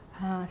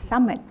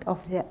summit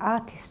of the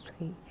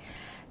artistry.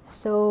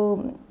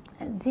 So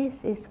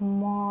this is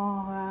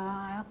more,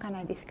 how can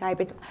I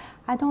describe it?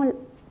 I don't,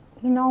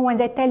 you know, when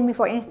they tell me,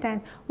 for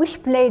instance,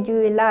 which play do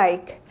you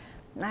like?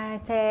 I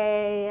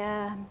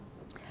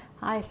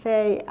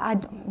say,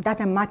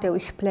 doesn't matter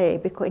which play,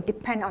 because it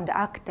depends on the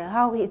actor,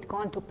 how he's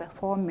going to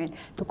perform it,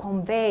 to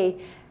convey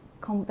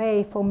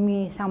for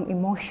me some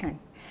emotion.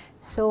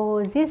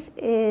 So this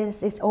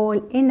is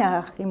all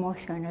inner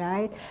emotion,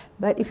 right?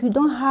 But if you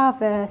don't have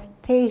a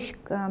stage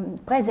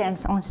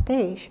presence on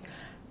stage,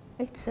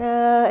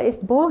 it's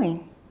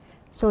boring.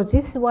 So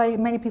this is why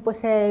many people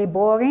say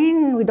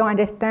boring, we don't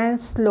understand,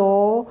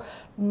 slow,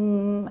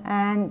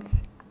 and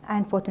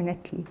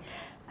unfortunately.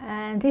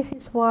 And this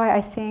is why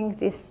I think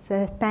this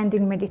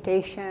standing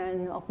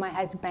meditation of my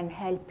husband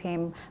helped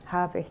him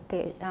have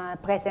a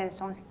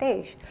presence on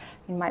stage,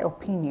 in my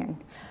opinion.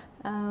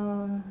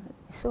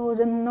 So I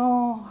don't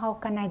know, how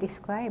can I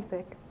describe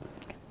it?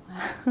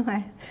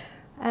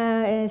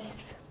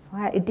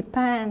 It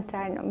depends,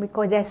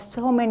 because there's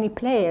so many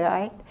plays,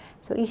 right?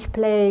 So each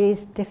play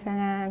is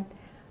different.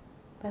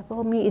 But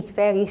for me, it's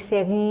very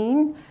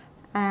serene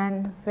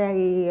and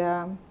very,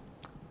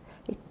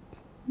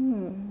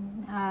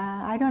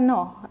 I don't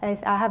know, I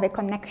have a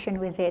connection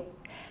with it.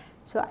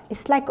 So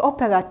it's like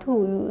opera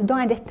too. You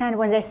don't understand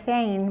what they're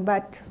saying,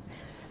 but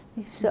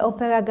if the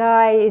opera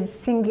guy is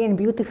singing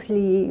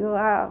beautifully, you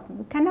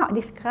cannot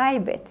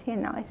describe it, you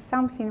know. It's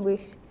something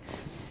which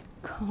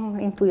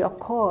comes into your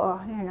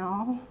core, you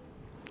know.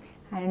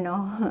 I don't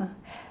know.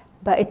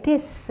 But it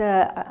is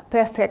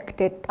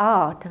perfected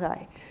art,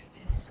 right?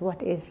 This is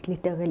what it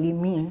literally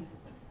mean,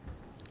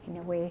 in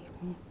a way.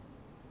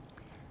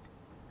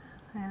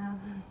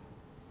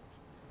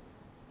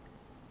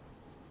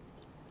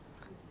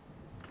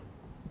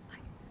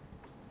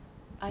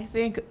 I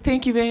think,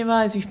 thank you very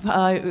much.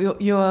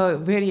 Your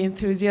very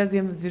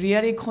enthusiasm is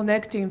really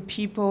connecting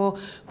people,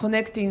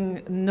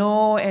 connecting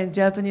Noh and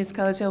Japanese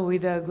culture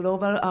with the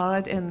global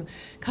art, and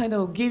kind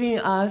of giving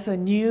us a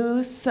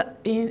new,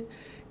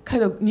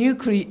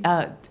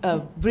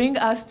 bring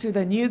us to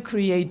the new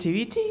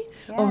creativity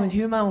of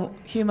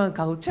human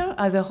culture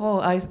as a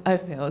whole. I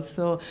felt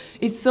so.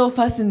 It's so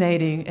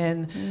fascinating,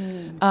 and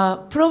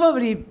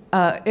probably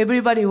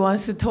everybody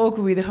wants to talk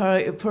with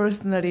her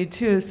personally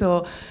too.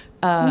 So.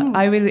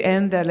 I will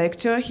end the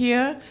lecture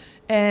here,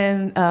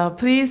 and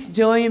please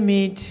join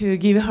me to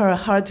give her a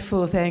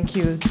heartfelt thank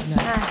you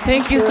tonight.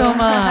 Thank you so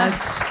much.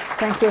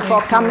 Thank you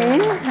for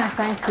coming.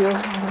 Thank you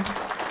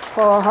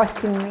for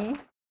hosting me.